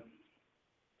honey then?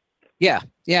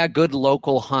 Yeah, good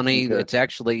local honey. Okay. It's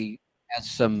actually has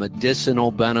some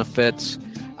medicinal benefits.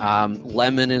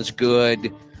 Lemon is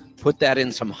good. Put that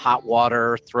in some hot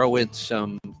water, throw in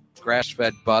some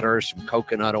grass-fed butter, some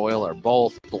coconut oil, or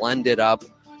both, blend it up,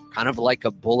 kind of like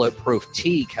a bulletproof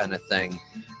tea kind of thing.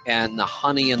 And the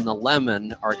honey and the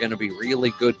lemon are going to be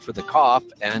really good for the cough,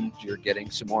 and you're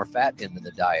getting some more fat into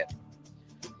the diet.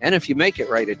 And if you make it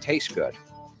right, it tastes good.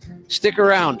 Stick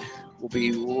around. We'll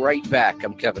be right back.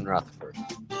 I'm Kevin Rutherford.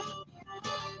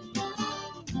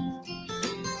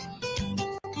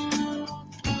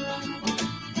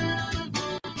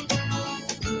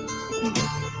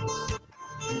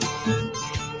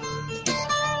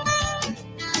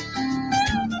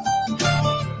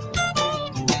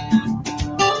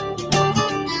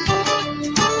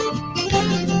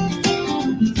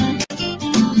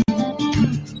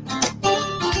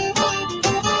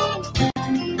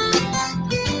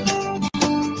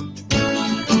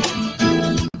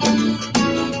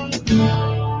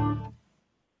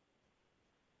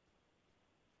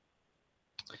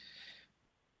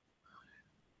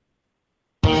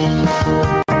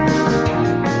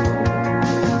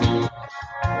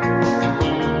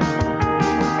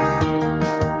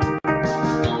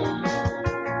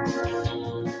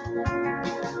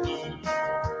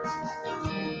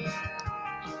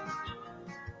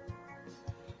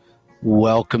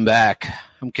 Welcome back.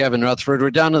 I'm Kevin Rutherford.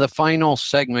 We're down to the final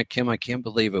segment. Kim, I can't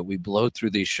believe it. We blow through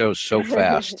these shows so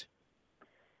fast.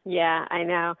 Yeah, I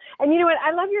know. And you know what?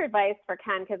 I love your advice for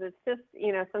Ken, because it's just,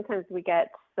 sometimes we get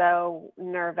so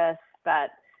nervous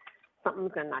that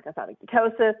something's going to knock us out of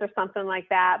ketosis or something like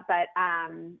that. But,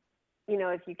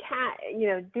 if you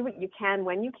can, do what you can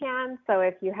when you can. So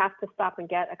if you have to stop and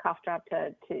get a cough drop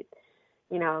to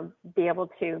be able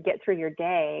to get through your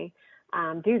day,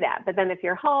 do that. But then if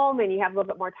you're home and you have a little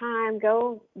bit more time,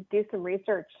 go do some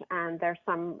research. And there's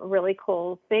some really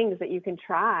cool things that you can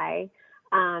try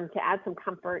to add some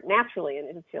comfort naturally, and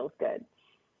it just feels good.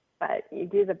 But you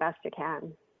do the best you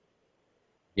can.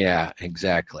 Yeah,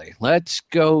 exactly. Let's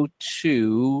go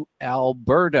to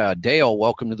Alberta. Dale,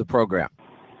 welcome to the program.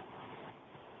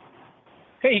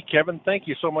 Hey, Kevin, thank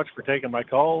you so much for taking my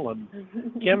call. And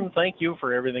Kim, thank you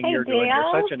for everything you're doing.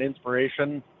 Dale. You're such an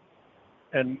inspiration.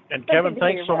 And Kevin,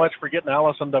 thanks so much for getting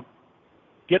Allison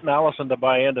to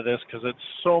buy into this, because it's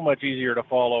so much easier to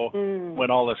follow when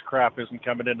all this crap isn't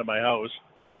coming into my house.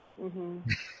 Mm-hmm.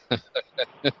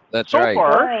 That's so right. So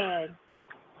far, Good.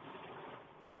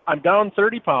 I'm down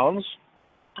 30 pounds.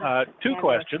 Two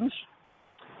questions.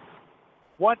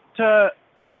 What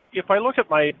if I look at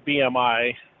my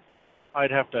BMI?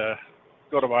 I'd have to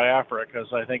go to Viagra, because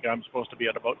I think I'm supposed to be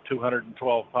at about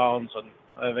 212 pounds, and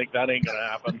I think that ain't going to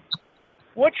happen.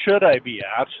 What should I be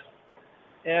at?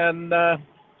 And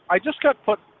I just got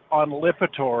put on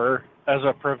Lipitor as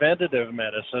a preventative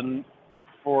medicine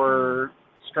for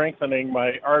strengthening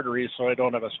my arteries so I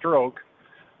don't have a stroke.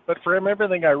 But from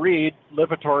everything I read,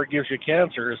 Lipitor gives you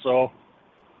cancer, so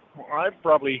I'd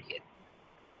probably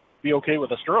be okay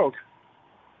with a stroke.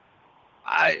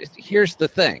 Here's the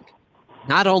thing.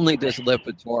 Not only does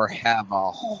Lipitor have a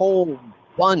whole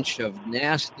bunch of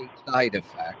nasty side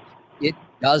effects, it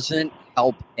doesn't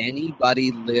help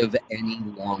anybody live any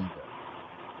longer.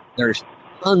 There's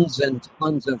tons and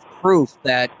tons of proof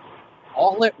that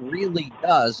all it really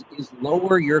does is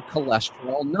lower your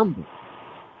cholesterol number.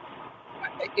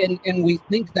 And we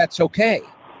think that's okay.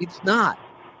 It's not.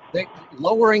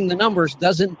 Lowering the numbers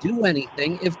doesn't do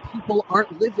anything if people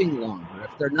aren't living longer,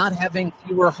 if they're not having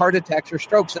fewer heart attacks or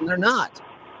strokes, and they're not.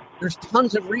 There's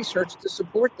tons of research to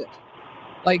support this.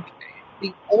 Like,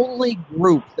 the only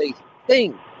group they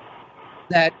think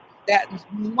that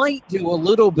might do a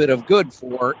little bit of good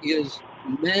for is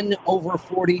men over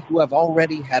 40 who have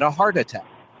already had a heart attack.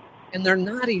 And they're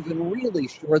not even really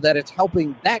sure that it's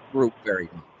helping that group very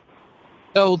much.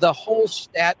 So the whole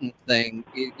statin thing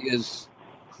is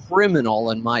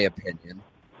criminal, in my opinion.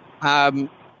 I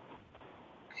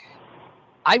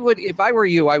would, if I were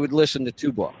you, I would listen to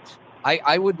two books.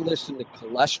 I would listen to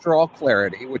Cholesterol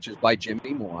Clarity, which is by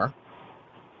Jimmy Moore,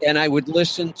 and I would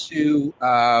listen to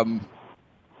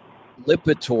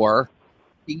Lipitor,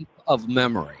 Deep of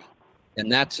Memory,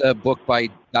 and that's a book by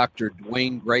Dr.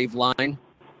 Dwayne Graveline.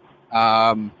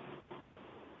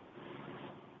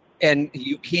 And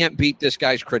you can't beat this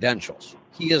guy's credentials.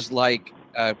 He is like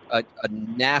a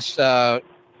NASA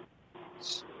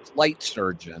flight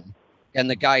surgeon, and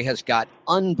the guy has got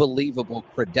unbelievable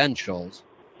credentials,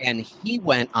 and he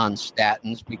went on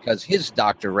statins because his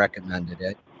doctor recommended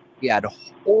it, He had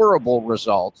horrible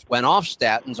results, went off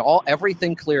statins,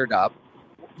 everything cleared up.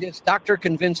 His doctor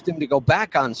convinced him to go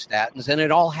back on statins, and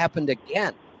it all happened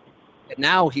again. And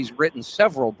now he's written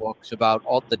several books about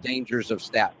all the dangers of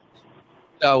statins.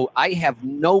 So I have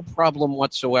no problem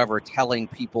whatsoever telling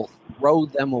people, throw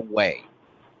them away.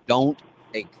 Don't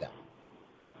take them.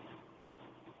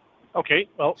 Okay,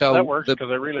 well, So that works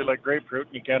because I really like grapefruit,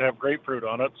 and you can't have grapefruit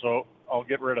on it, so I'll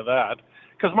get rid of that.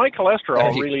 Because my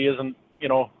cholesterol really isn't,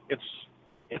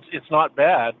 it's not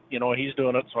bad. He's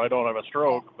doing it so I don't have a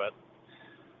stroke, but...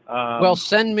 well,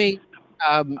 send me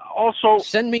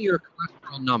your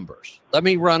cholesterol numbers. Let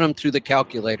me run them through the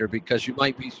calculator, because you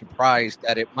might be surprised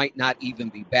that it might not even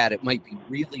be bad. It might be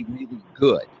really, really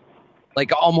good.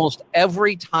 Like almost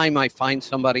every time I find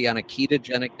somebody on a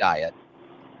ketogenic diet,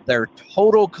 their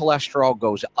total cholesterol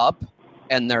goes up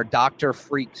and their doctor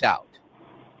freaks out.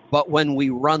 But when we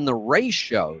run the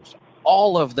ratios,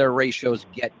 all of their ratios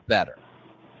get better.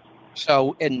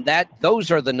 So, and those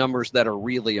are the numbers that are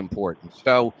really important.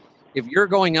 So if you're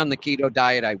going on the keto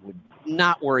diet, I would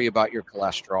not worry about your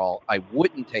cholesterol. I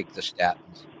wouldn't take the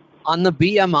statins. On the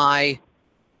BMI,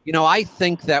 I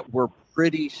think that we're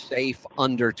pretty safe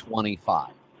under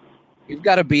 25. You've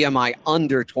got a BMI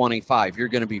under 25, you're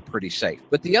going to be pretty safe.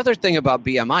 But the other thing about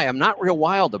BMI, I'm not real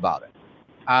wild about it.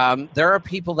 There are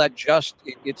people that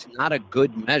it's not a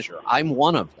good measure. I'm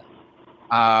one of them.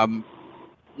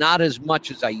 Not as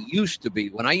much as I used to be.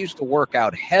 When I used to work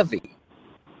out heavy,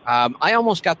 I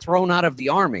almost got thrown out of the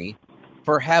Army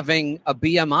for having a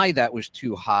BMI that was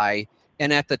too high.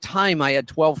 And at the time, I had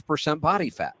 12% body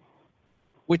fat,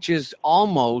 which is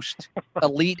almost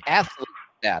elite athlete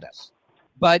status.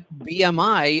 But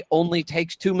BMI only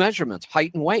takes two measurements,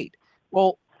 height and weight.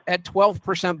 Well, at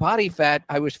 12% body fat,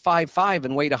 I was 5'5"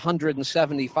 and weighed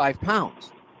 175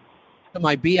 pounds. So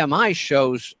my BMI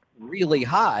shows really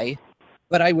high,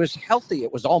 but I was healthy.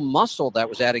 It was all muscle that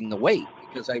was adding the weight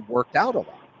because I worked out a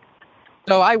lot.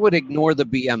 So I would ignore the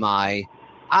BMI.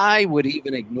 I would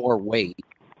even ignore weight,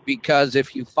 because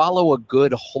if you follow a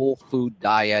good whole food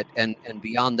diet and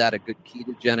beyond that, a good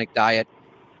ketogenic diet,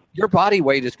 your body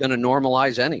weight is going to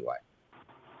normalize anyway.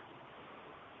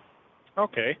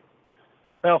 Okay.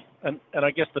 Well, and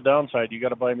I guess the downside, you got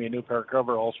to buy me a new pair of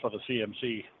coveralls for the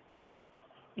CMC.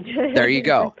 There you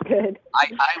go. That's good. I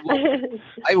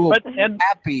will be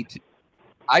happy to.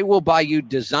 I will buy you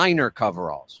designer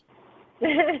coveralls.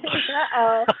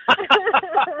 Uh-oh.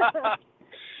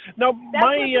 No,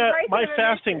 my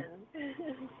fasting.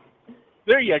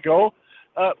 There you go.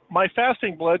 My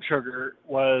fasting blood sugar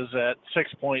was at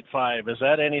 6.5. Is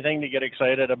that anything to get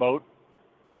excited about?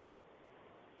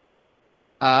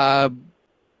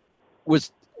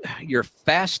 Was your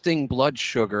fasting blood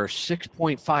sugar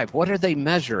 6.5? What are they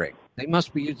measuring? They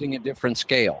must be using a different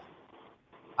scale.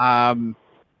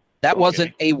 That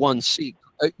wasn't A1C.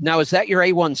 Now, is that your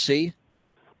A1C?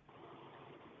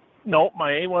 No,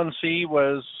 my A1C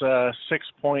was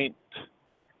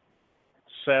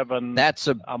 6.7. That's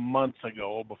a month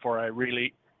ago before I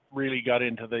really got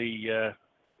into the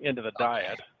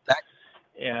diet.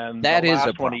 And that the is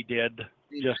last one he did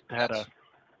just had a.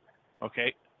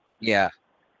 Okay. Yeah.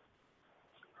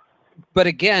 But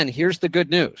again, here's the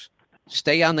good news.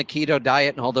 Stay on the keto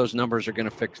diet and all those numbers are going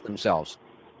to fix themselves.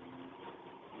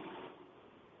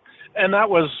 And that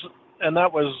was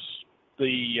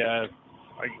the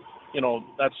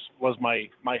that was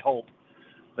my hope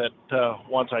that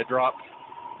once I drop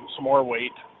some more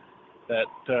weight, that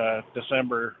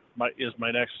December is my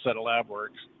next set of lab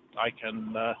works. I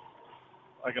can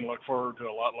look forward to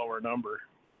a lot lower number.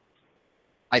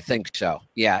 I think so.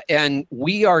 Yeah. And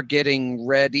we are getting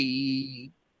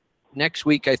ready next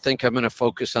week. I think I'm going to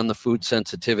focus on the food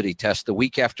sensitivity test. The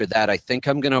week after that, I think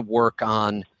I'm going to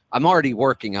I'm already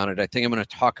working on it. I think I'm going to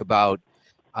talk about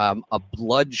a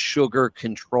blood sugar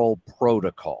control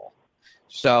protocol.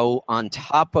 So on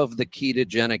top of the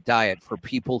ketogenic diet, for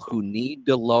people who need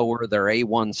to lower their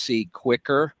A1C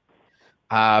quicker,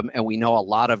 and we know a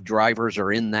lot of drivers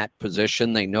are in that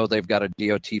position. They know they've got a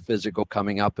DOT physical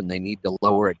coming up and they need to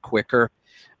lower it quicker.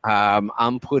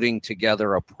 I'm putting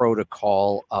together a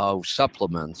protocol of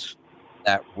supplements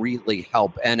that really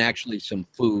help, and actually some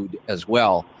food as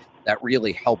well, that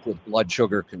really help with blood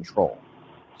sugar control.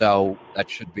 So that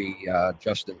should be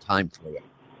just in time for you.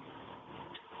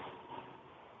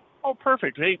 Oh,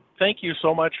 perfect. Hey, thank you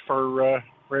so much for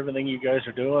everything you guys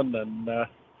are doing. And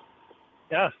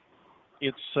yeah,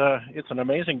 it's an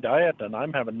amazing diet, and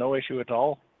I'm having no issue at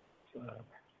all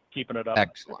keeping it up.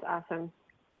 Excellent. That's awesome.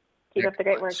 Keep up the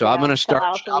great work. So I'm going to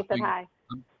start shopping. shopping.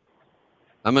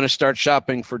 I'm going to start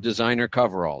shopping for designer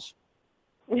coveralls.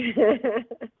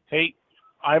 Hey,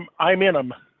 I'm in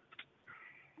them.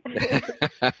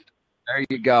 There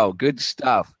you go. Good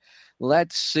stuff.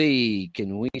 Let's see.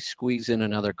 Can we squeeze in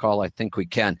another call? I think we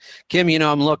can. Kim,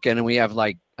 I'm looking and we have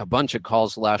like a bunch of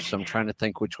calls left, so I'm trying to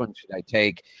think which one should I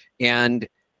take. And,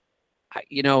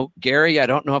 Gary, I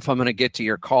don't know if I'm going to get to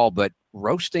your call, but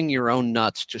roasting your own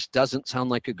nuts just doesn't sound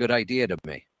like a good idea to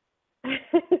me.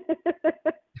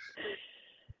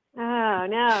 Oh,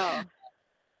 no.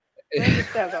 Where's the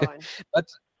show going?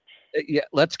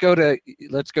 Let's go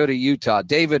to Utah.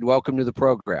 David, welcome to the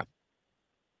program.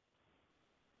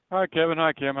 Hi, Kevin.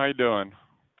 Hi, Kim. How you doing?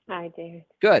 Hi, David.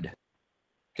 Good.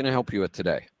 Can I help you with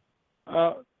today?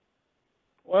 Well,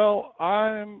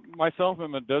 I'm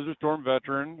a Desert Storm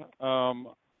veteran.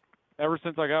 Ever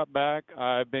since I got back,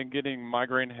 I've been getting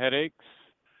migraine headaches.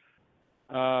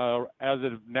 As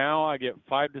of now, I get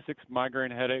 5 to 6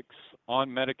 migraine headaches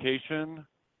on medication.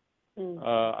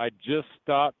 I just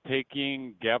stopped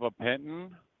taking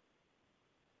gabapentin,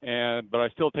 but I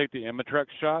still take the Imitrex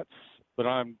shots. But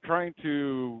I'm trying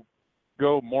to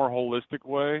go more holistic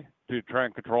way to try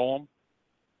and control them.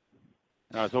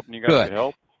 And I was hoping you guys could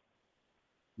help.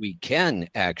 We can,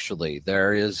 actually.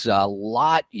 There is a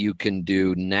lot you can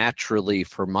do naturally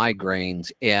for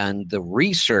migraines, and the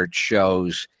research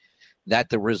shows that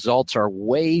the results are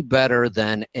way better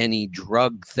than any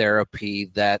drug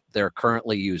therapy that they're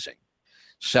currently using.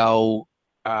 So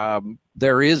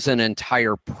there is an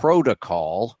entire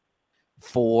protocol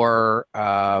for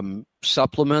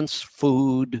supplements,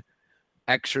 food,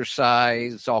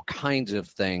 exercise, all kinds of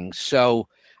things. So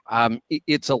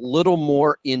it's a little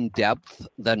more in-depth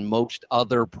than most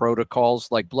other protocols.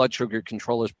 Like blood sugar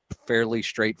control is fairly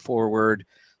straightforward.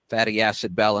 Fatty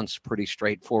acid balance, pretty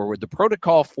straightforward. The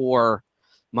protocol for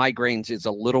migraines is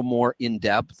a little more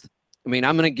in-depth. I mean,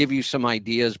 I'm going to give you some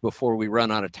ideas before we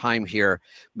run out of time here,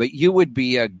 but you would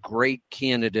be a great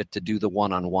candidate to do the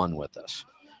one-on-one with us,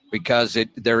 because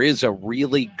there is a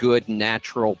really good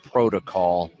natural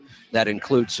protocol that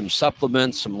includes some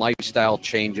supplements, some lifestyle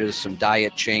changes, some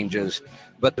diet changes,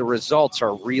 but the results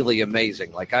are really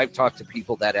amazing. Like, I've talked to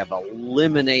people that have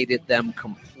eliminated them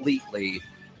completely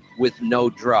with no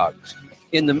drugs.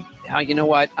 You know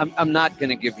what? I'm not going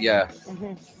to give you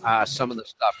some of the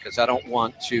stuff because I don't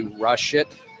want to rush it.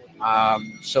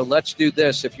 So let's do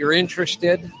this. If you're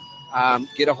interested,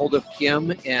 get a hold of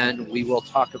Kim, and we will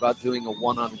talk about doing a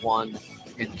one-on-one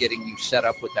and getting you set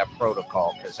up with that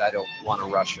protocol, because I don't want to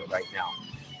rush it right now.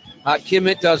 Kim,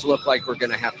 it does look like we're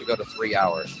going to have to go to 3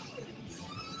 hours.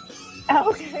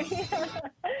 Okay.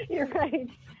 You're right.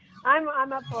 I'm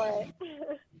up for it.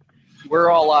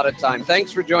 We're all out of time.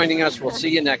 Thanks for joining us. We'll see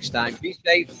you next time. Be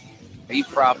safe, be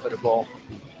profitable,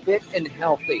 fit and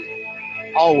healthy.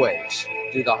 Always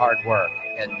do the hard work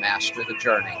and master the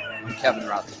journey. I'm Kevin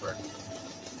Rutherford.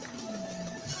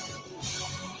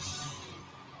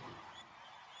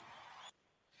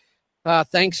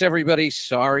 Thanks, everybody.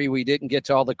 Sorry we didn't get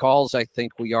to all the calls. I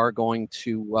think we are going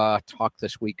to talk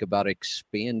this week about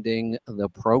expanding the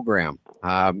program.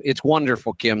 It's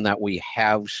wonderful, Kim, that we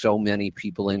have so many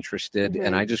people interested,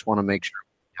 and I just want to make sure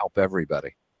we help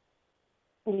everybody.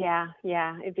 Yeah,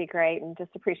 it'd be great, and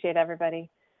just appreciate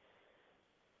everybody.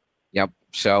 Yep.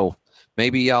 So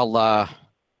maybe I'll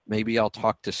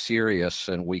talk to Sirius,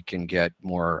 and we can get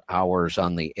more hours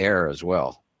on the air as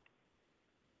well.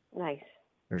 Nice.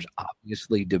 There's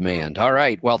obviously demand. All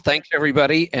right. Well, thanks,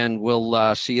 everybody, and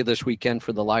we'll see you this weekend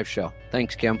for the live show.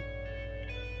 Thanks, Kim.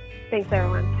 Thanks,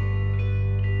 everyone.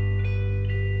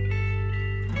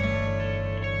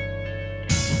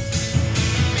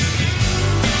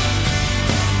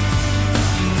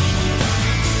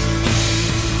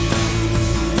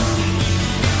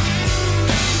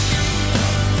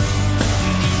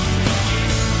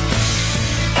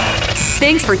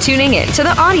 Thanks for tuning in to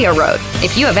the Audio Road.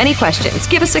 If you have any questions,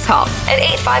 give us a call at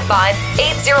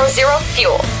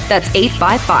 855-800-FUEL. That's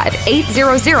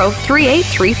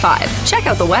 855-800-3835. Check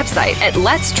out the website at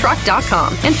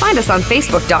letstruck.com and find us on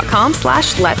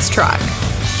facebook.com/letstruck.